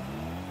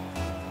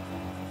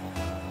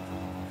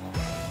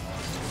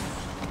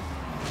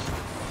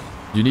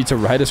 You need to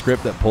write a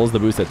script that pulls the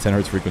boost at 10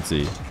 Hz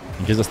frequency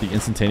and gives us the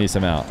instantaneous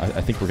amount.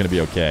 I think we're going to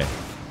be okay.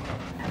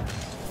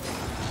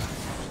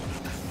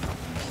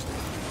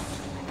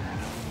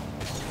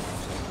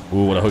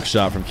 Ooh, what a hook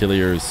shot from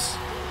Kiileerrz.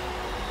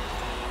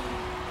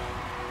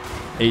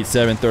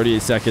 8-7,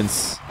 38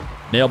 seconds.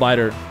 Nail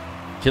biter.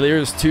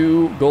 Kiileerrz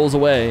 2 goals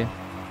away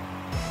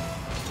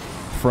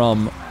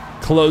from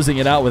closing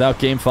it out without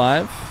game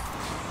 5.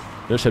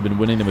 Nush had been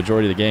winning the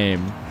majority of the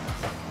game.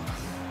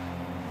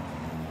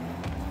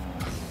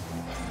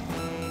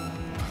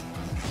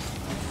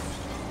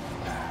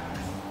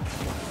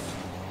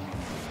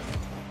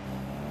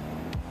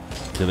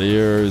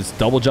 Kiileerrz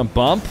double jump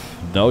bump.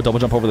 No, double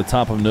jump over the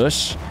top of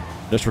Nush.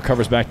 Nush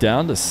recovers back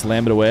down to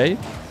slam it away.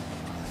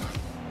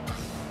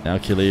 Now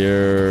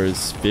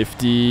Kiileerrz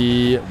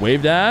 50.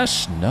 Wave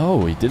dash?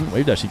 No, he didn't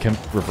wave dash. He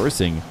kept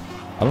reversing.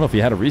 I don't know if he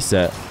had a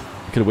reset.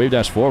 He could have wave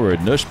dashed forward.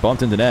 Nush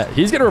bumped into net.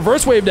 He's going to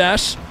reverse wave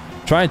dash.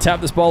 Try and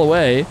tap this ball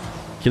away.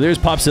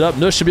 Kiileerrz pops it up.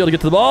 Nush should be able to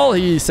get to the ball.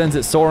 He sends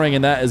it soaring,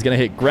 and that is going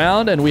to hit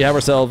ground, and we have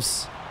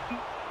ourselves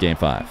game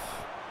 5.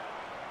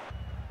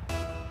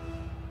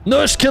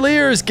 Nush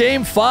Kiileerrz,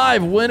 game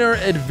 5. Winner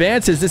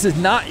advances. This is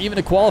not even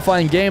a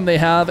qualifying game. They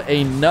have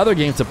another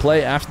game to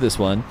play after this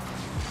one,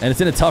 and it's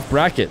in a tough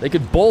bracket. They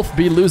could both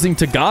be losing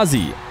to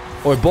Ghazi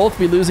or both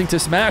be losing to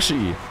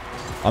Smashy.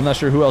 I'm not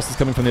sure who else is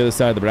coming from the other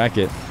side of the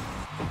bracket.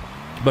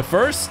 But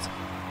first,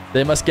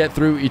 they must get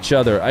through each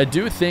other. I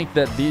do think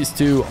that these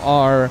two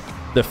are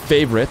the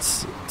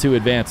favorites to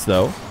advance,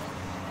 though,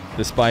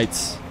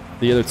 despite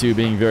the other two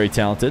being very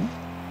talented.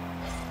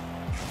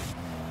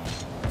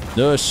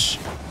 Nush.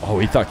 Oh,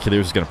 he thought Kiileerrz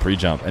was going to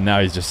pre-jump, and now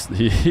he's just...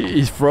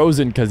 he's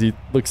frozen because he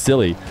looks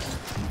silly.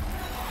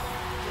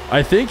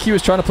 I think he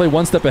was trying to play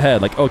one step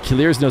ahead. Like, oh,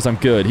 Kiileerrz knows I'm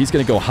good. He's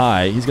going to go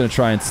high. He's going to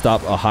try and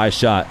stop a high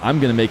shot. I'm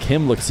going to make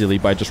him look silly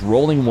by just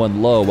rolling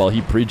one low while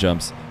he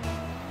pre-jumps.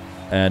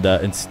 And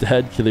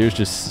instead, Kiileerrz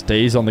just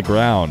stays on the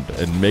ground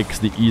and makes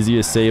the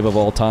easiest save of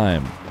all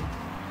time.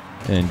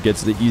 And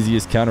gets the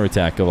easiest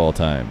counterattack of all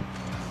time.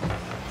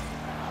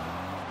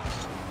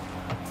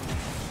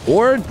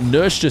 Or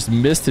Nush just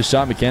missed his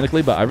shot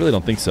mechanically, but I really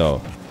don't think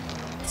so.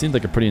 It seemed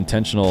like a pretty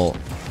intentional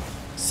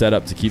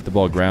setup to keep the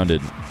ball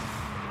grounded.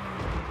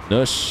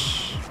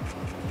 Nush,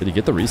 did he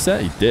get the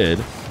reset? He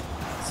did.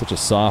 Such a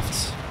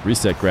soft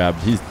reset grab.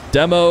 He's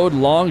demoed.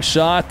 Long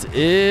shot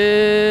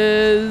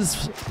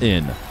is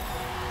in.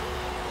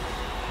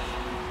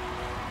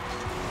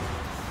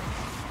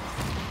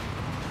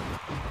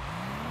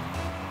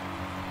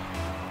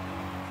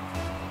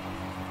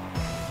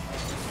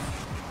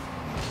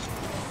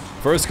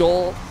 First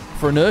goal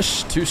for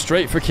Nush, 2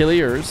 straight for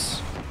Kiileerrz.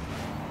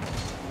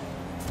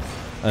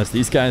 As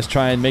these guys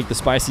try and make the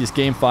spiciest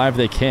game 5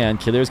 they can.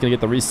 Kiileerrz going to get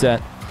the reset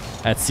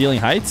at ceiling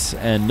heights,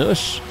 and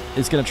Nush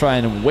is going to try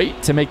and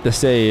wait to make the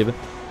save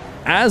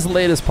as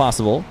late as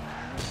possible,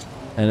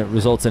 and it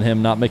results in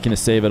him not making a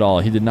save at all.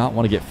 He did not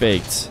want to get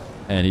faked,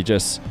 and he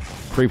just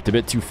creeped a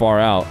bit too far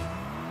out.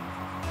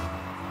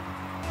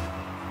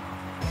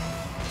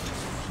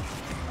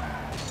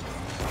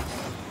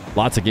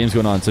 Lots of games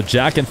going on. So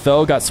Jack and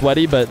Tho got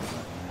sweaty, but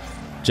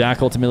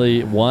Jack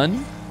ultimately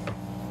won.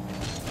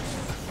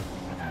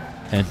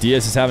 And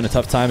Diaz is having a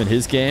tough time in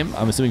his game.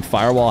 I'm assuming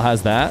Firewall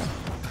has that.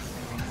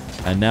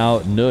 And now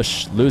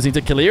Nush losing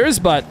to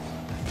Kiileerrz, but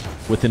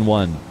within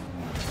 1.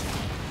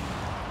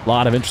 A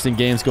lot of interesting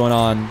games going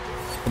on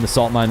in the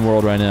Salt Mine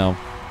world right now.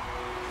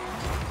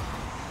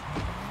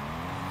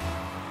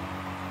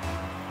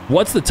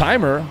 What's the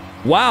timer?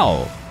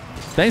 Wow.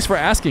 Thanks for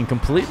asking.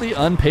 Completely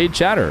unpaid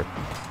chatter.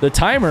 The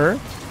timer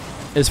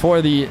is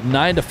for the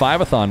 9 to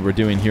 5-a-thon we're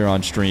doing here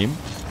on stream,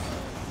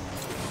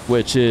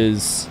 which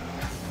is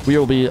we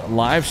will be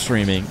live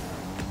streaming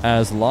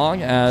as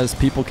long as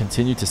people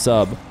continue to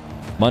sub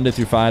Monday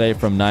through Friday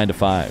from 9 to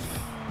 5.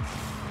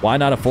 Why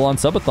not a full-on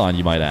subathon,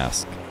 you might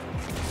ask?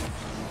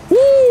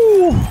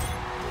 Woo!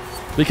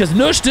 Because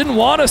Nush didn't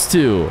want us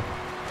to.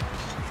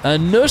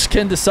 And Nush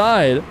can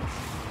decide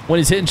when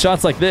he's hitting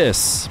shots like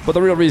this. But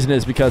the real reason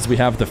is because we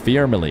have the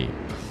Feer melee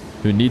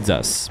who needs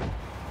us.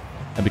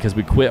 And because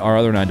we quit our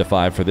other 9 to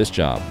 5 for this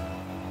job.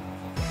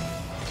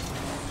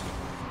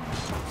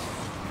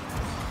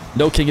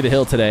 No King of the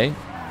Hill today.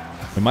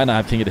 We might not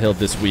have King of the Hill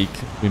this week.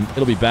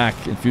 It'll be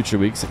back in future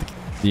weeks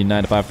if the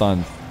 9 to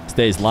 5-thon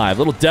stays live.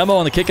 Little demo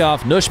on the kickoff.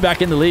 Nush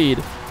back in the lead.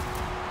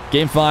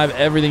 Game 5,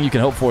 everything you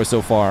can hope for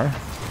so far.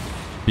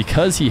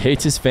 Because he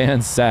hates his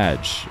fans, Sag.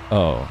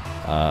 Oh,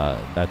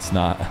 that's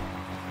not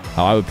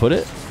how I would put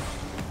it.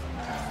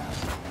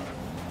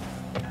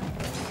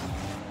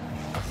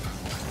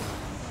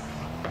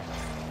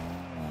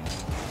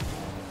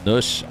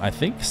 Nush, I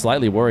think,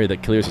 slightly worried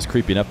that Kiileerrz is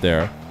creeping up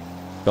there.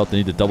 Felt the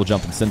need to double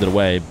jump and send it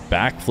away.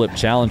 Backflip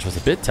challenge was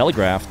a bit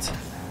telegraphed,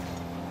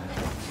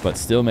 but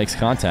still makes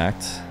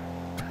contact.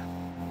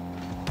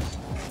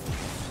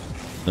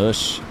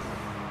 Nush,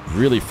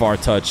 really far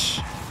touch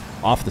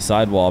off the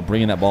sidewall,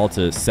 bringing that ball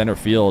to center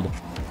field,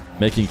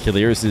 making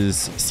Kiileerrz's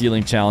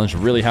ceiling challenge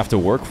really have to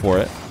work for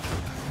it.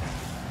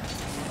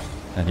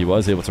 And he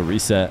was able to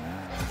reset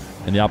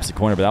in the opposite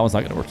corner, but that one's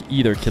not going to work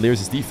either.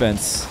 Kiileerrz's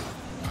defense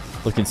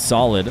looking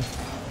solid.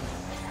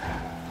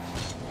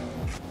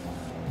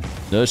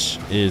 Nush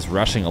is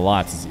rushing a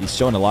lot. He's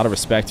showing a lot of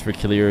respect for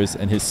Kiileerrz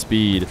and his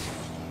speed.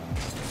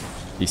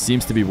 He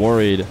seems to be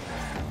worried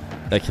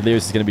that Kiileerrz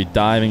is going to be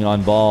diving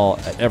on ball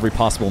at every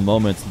possible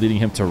moment, leading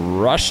him to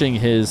rushing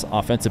his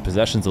offensive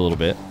possessions a little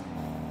bit.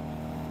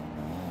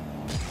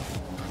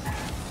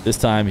 This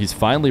time, he's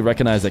finally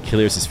recognized that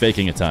Kiileerrz is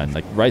faking a ton.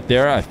 Like right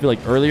there, I feel like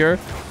earlier,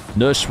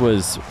 Nush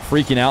was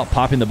freaking out,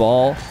 popping the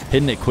ball,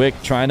 hitting it quick,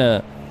 trying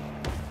to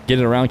get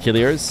it around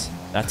Kiileerrz.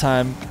 That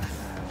time,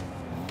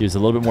 he was a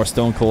little bit more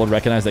stone cold,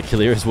 recognized that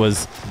Kiileerrz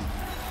was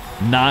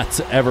not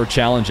ever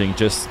challenging,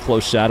 just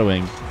close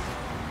shadowing,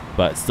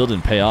 but still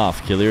didn't pay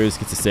off. Kiileerrz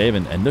gets a save,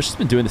 and Nush has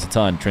been doing this a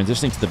ton,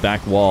 transitioning to the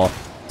back wall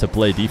to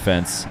play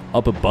defense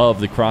up above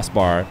the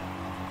crossbar,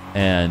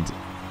 and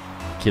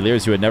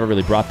Kiileerrz, who had never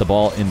really brought the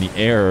ball in the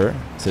air,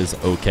 says,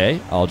 okay,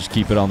 I'll just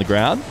keep it on the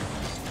ground,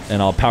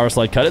 and I'll power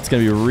slide cut it. It's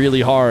going to be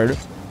really hard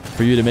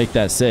for you to make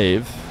that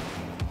save.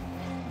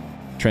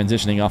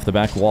 Transitioning off the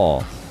back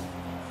wall.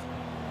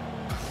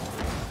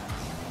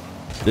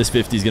 This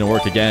 50 is going to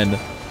work again.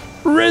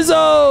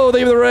 Rizzo!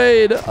 Thank you for the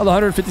raid of the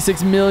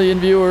 156 million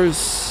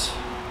viewers.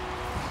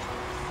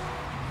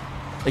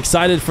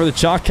 Excited for the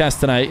chalk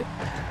cast tonight.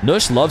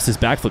 Nush loves his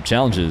backflip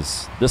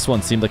challenges. This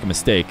one seemed like a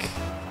mistake.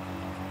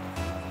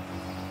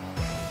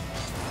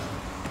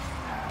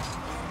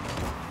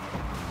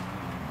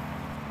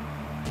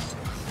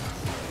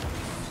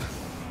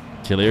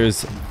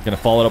 Kiileerrz going to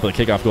follow it up with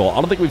a kickoff goal. I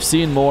don't think we've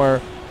seen more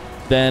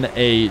than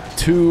a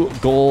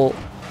 2-goal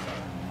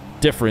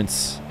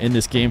difference in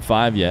this game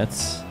 5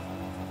 yet.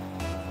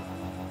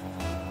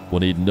 We'll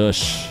need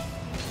Nush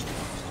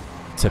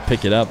to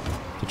pick it up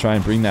to try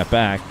and bring that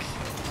back.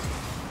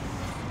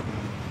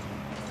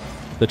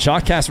 The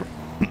Chalkcast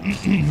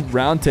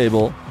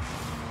roundtable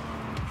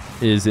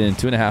is in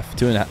 2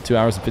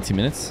 hours and 15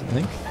 minutes, I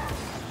think.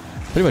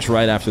 Pretty much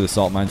right after the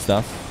salt mine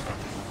stuff.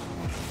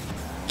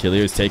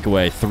 Kiileerrz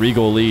takeaway,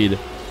 3-goal lead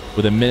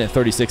with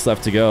 1:36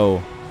 left to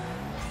go.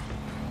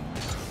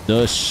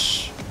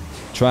 Nush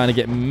trying to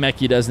get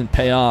Meki, doesn't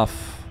pay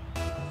off.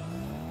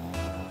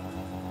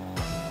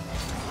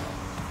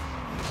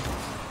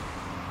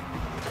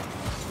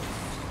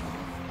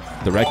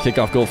 Direct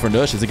kickoff goal for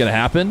Nush. Is it going to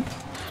happen?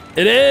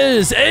 It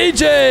is!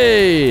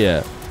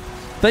 AJ!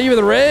 Thank you for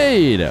the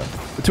raid.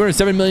 The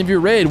 207 million viewer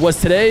raid. Was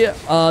today,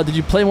 did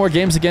you play more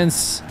games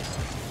against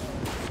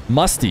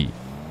Musty?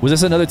 Was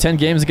this another 10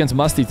 games against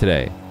Musty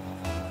today?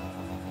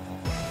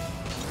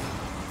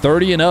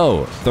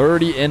 30-0.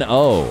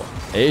 30-0.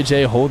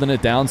 AJ holding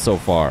it down so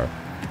far.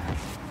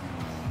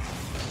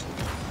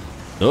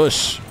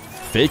 Nush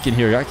faking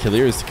here. Got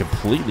Kiileerrz to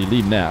completely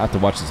leave net. I have to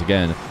watch this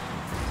again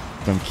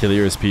from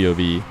Kiileerrz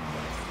POV.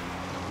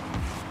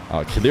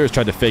 Kiileerrz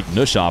tried to fake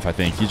Nush off, I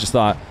think. He just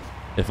thought,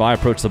 if I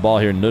approach the ball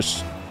here,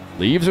 Nush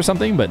leaves or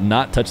something, but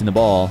not touching the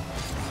ball.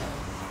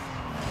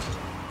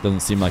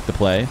 Doesn't seem like the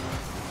play.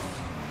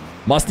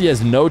 Musty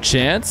has no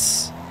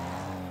chance.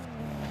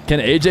 Can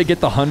AJ get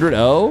the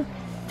 100-0?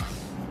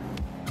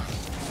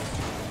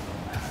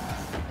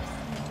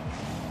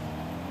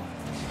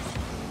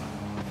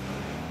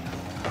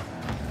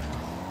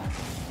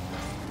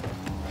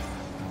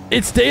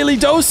 It's Daily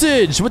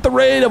Dosage with the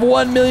raid of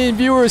 1 million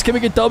viewers. Can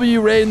we get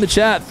W raid in the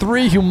chat?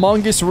 3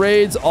 humongous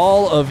raids,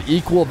 all of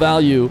equal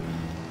value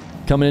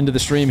coming into the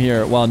stream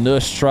here while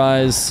Nush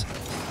tries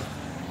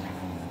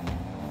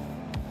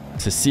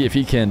to see if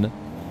he can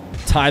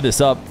tie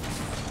this up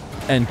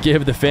and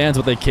give the fans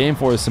what they came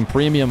for, some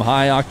premium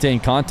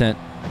high-octane content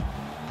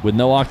with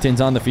no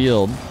octanes on the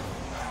field.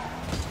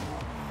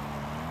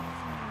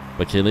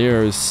 But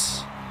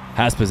Kiileerrz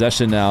has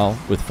possession now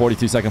with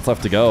 42 seconds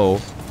left to go.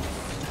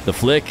 The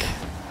flick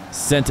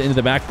sent into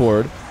the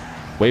backboard.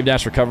 Wave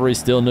dash recovery.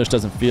 Still, Nush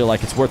doesn't feel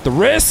like it's worth the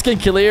risk, and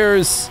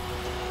Kiileerrz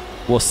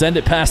will send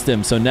it past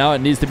him. So now it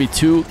needs to be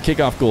 2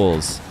 kickoff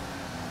goals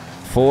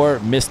for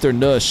Mr.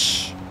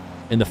 Nush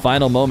in the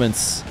final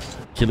moments.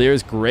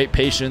 Kiileerrz, great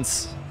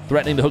patience,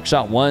 threatening the hook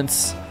shot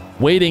once,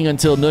 waiting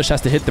until Nush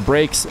has to hit the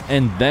brakes,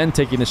 and then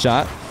taking the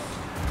shot.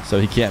 So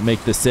he can't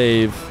make the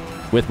save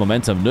with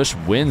momentum. Nush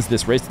wins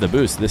this race to the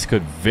boost. This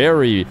could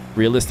very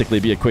realistically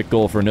be a quick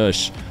goal for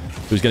Nush,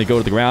 who's going to go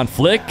to the ground.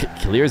 Flick.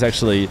 Kiileerrz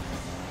actually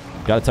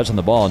got a touch on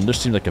the ball. Nush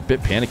seemed like a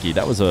bit panicky.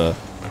 That was a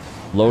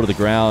low to the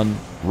ground,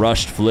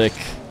 rushed flick.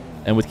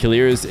 And with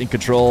Kiileerrz in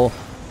control,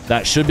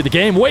 that should be the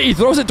game. Wait, he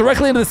throws it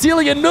directly into the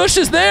ceiling, and Nush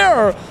is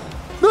there.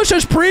 Nush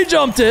has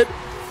pre-jumped it.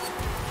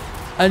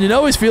 And you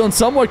know he's feeling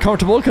somewhat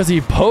comfortable because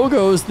he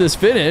pogos this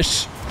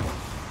finish.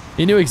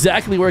 He knew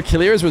exactly where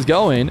Kiileerrz was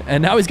going,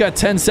 and now he's got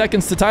 10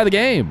 seconds to tie the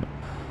game.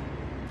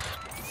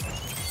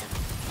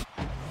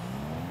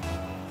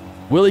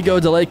 Will he go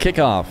delay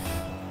kickoff?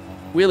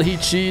 Will he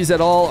cheese at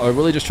all, or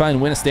will he just try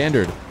and win a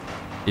standard?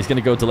 He's going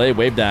to go delay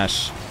wave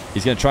dash.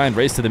 He's going to try and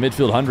race to the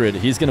midfield 100.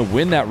 He's going to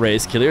win that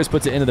race. Kiileerrz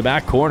puts it into the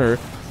back corner.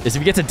 If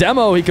he gets a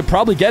demo, he could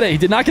probably get it. He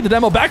did not get the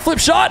demo. Backflip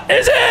shot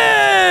is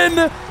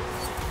in!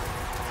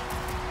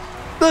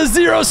 The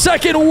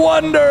 0-second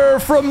wonder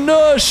from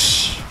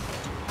Nush.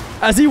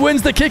 as he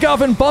wins the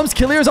kickoff and bumps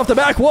Kiileerrz off the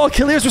back wall.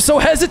 Kiileerrz was so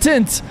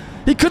hesitant.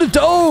 He could have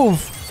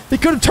dove. He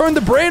could have turned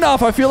the brain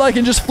off, I feel like,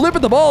 and just flipped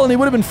the ball, and he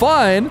would have been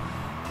fine.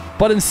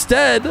 But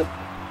instead,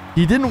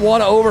 he didn't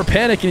want to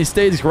over-panic, and he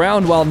stayed his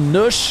ground while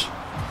Nush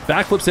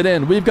backflips it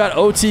in. We've got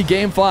OT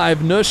Game 5,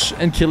 Nush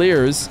and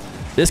Kiileerrz.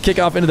 This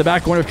kickoff into the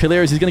back corner of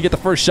Kiileerrz. He's going to get the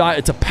first shot.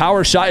 It's a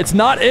power shot. It's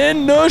not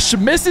in. Nush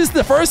misses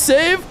the first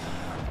save,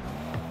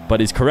 but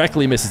he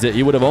correctly misses it.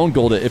 He would have owned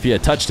goaled it if he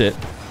had touched it.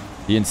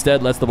 He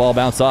instead lets the ball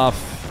bounce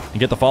off and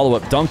get the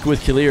follow-up dunk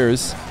with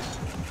Kiileerrz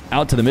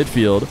out to the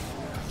midfield.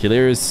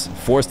 Kiileerrz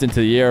forced into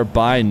the air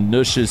by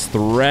Nush's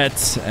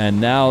threat, and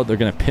now they're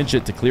going to pinch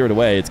it to clear it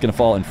away. It's going to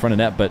fall in front of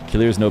net, but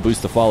Kiileerrz no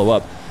boost to follow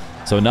up.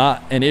 So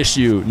not an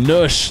issue.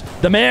 Nush,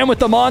 the man with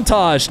the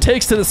montage,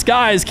 takes to the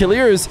skies.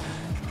 Kiileerrz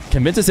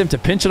convinces him to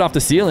pinch it off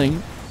the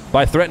ceiling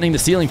by threatening the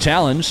ceiling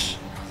challenge.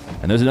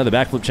 And there's another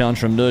backflip challenge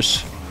from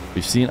Nush.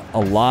 We've seen a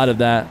lot of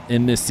that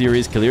in this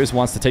series. Kiileerrz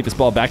wants to take this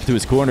ball back to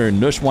his corner.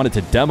 Nush wanted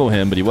to demo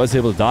him, but he was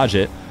able to dodge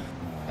it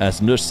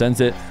as Nush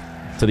sends it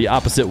to the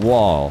opposite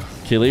wall.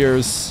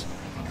 Kiileerrz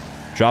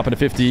dropping to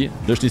 50.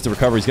 Nush needs to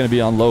recover. He's going to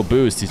be on low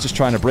boost. He's just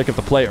trying to break up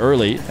the play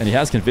early, and he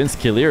has convinced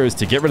Kiileerrz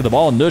to get rid of the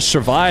ball. Nush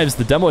survives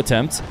the demo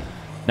attempt.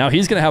 Now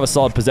he's going to have a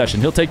solid possession.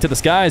 He'll take to the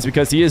skies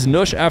because he is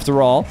Nush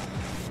after all.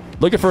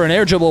 Looking for an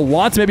air dribble.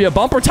 Wants maybe a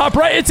bumper top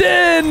right. It's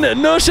in!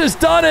 Nush has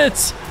done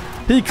it!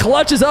 He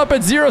clutches up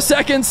at 0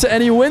 seconds,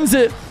 and he wins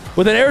it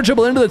with an air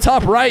dribble into the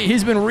top right.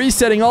 He's been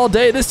resetting all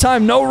day. This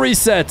time, no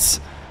resets.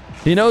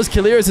 He knows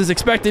Kiileerrz is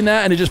expecting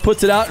that, and he just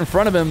puts it out in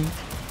front of him.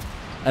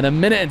 And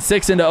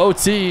 1:06 into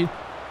OT,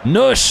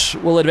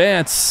 Nush will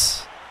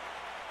advance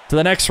to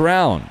the next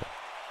round.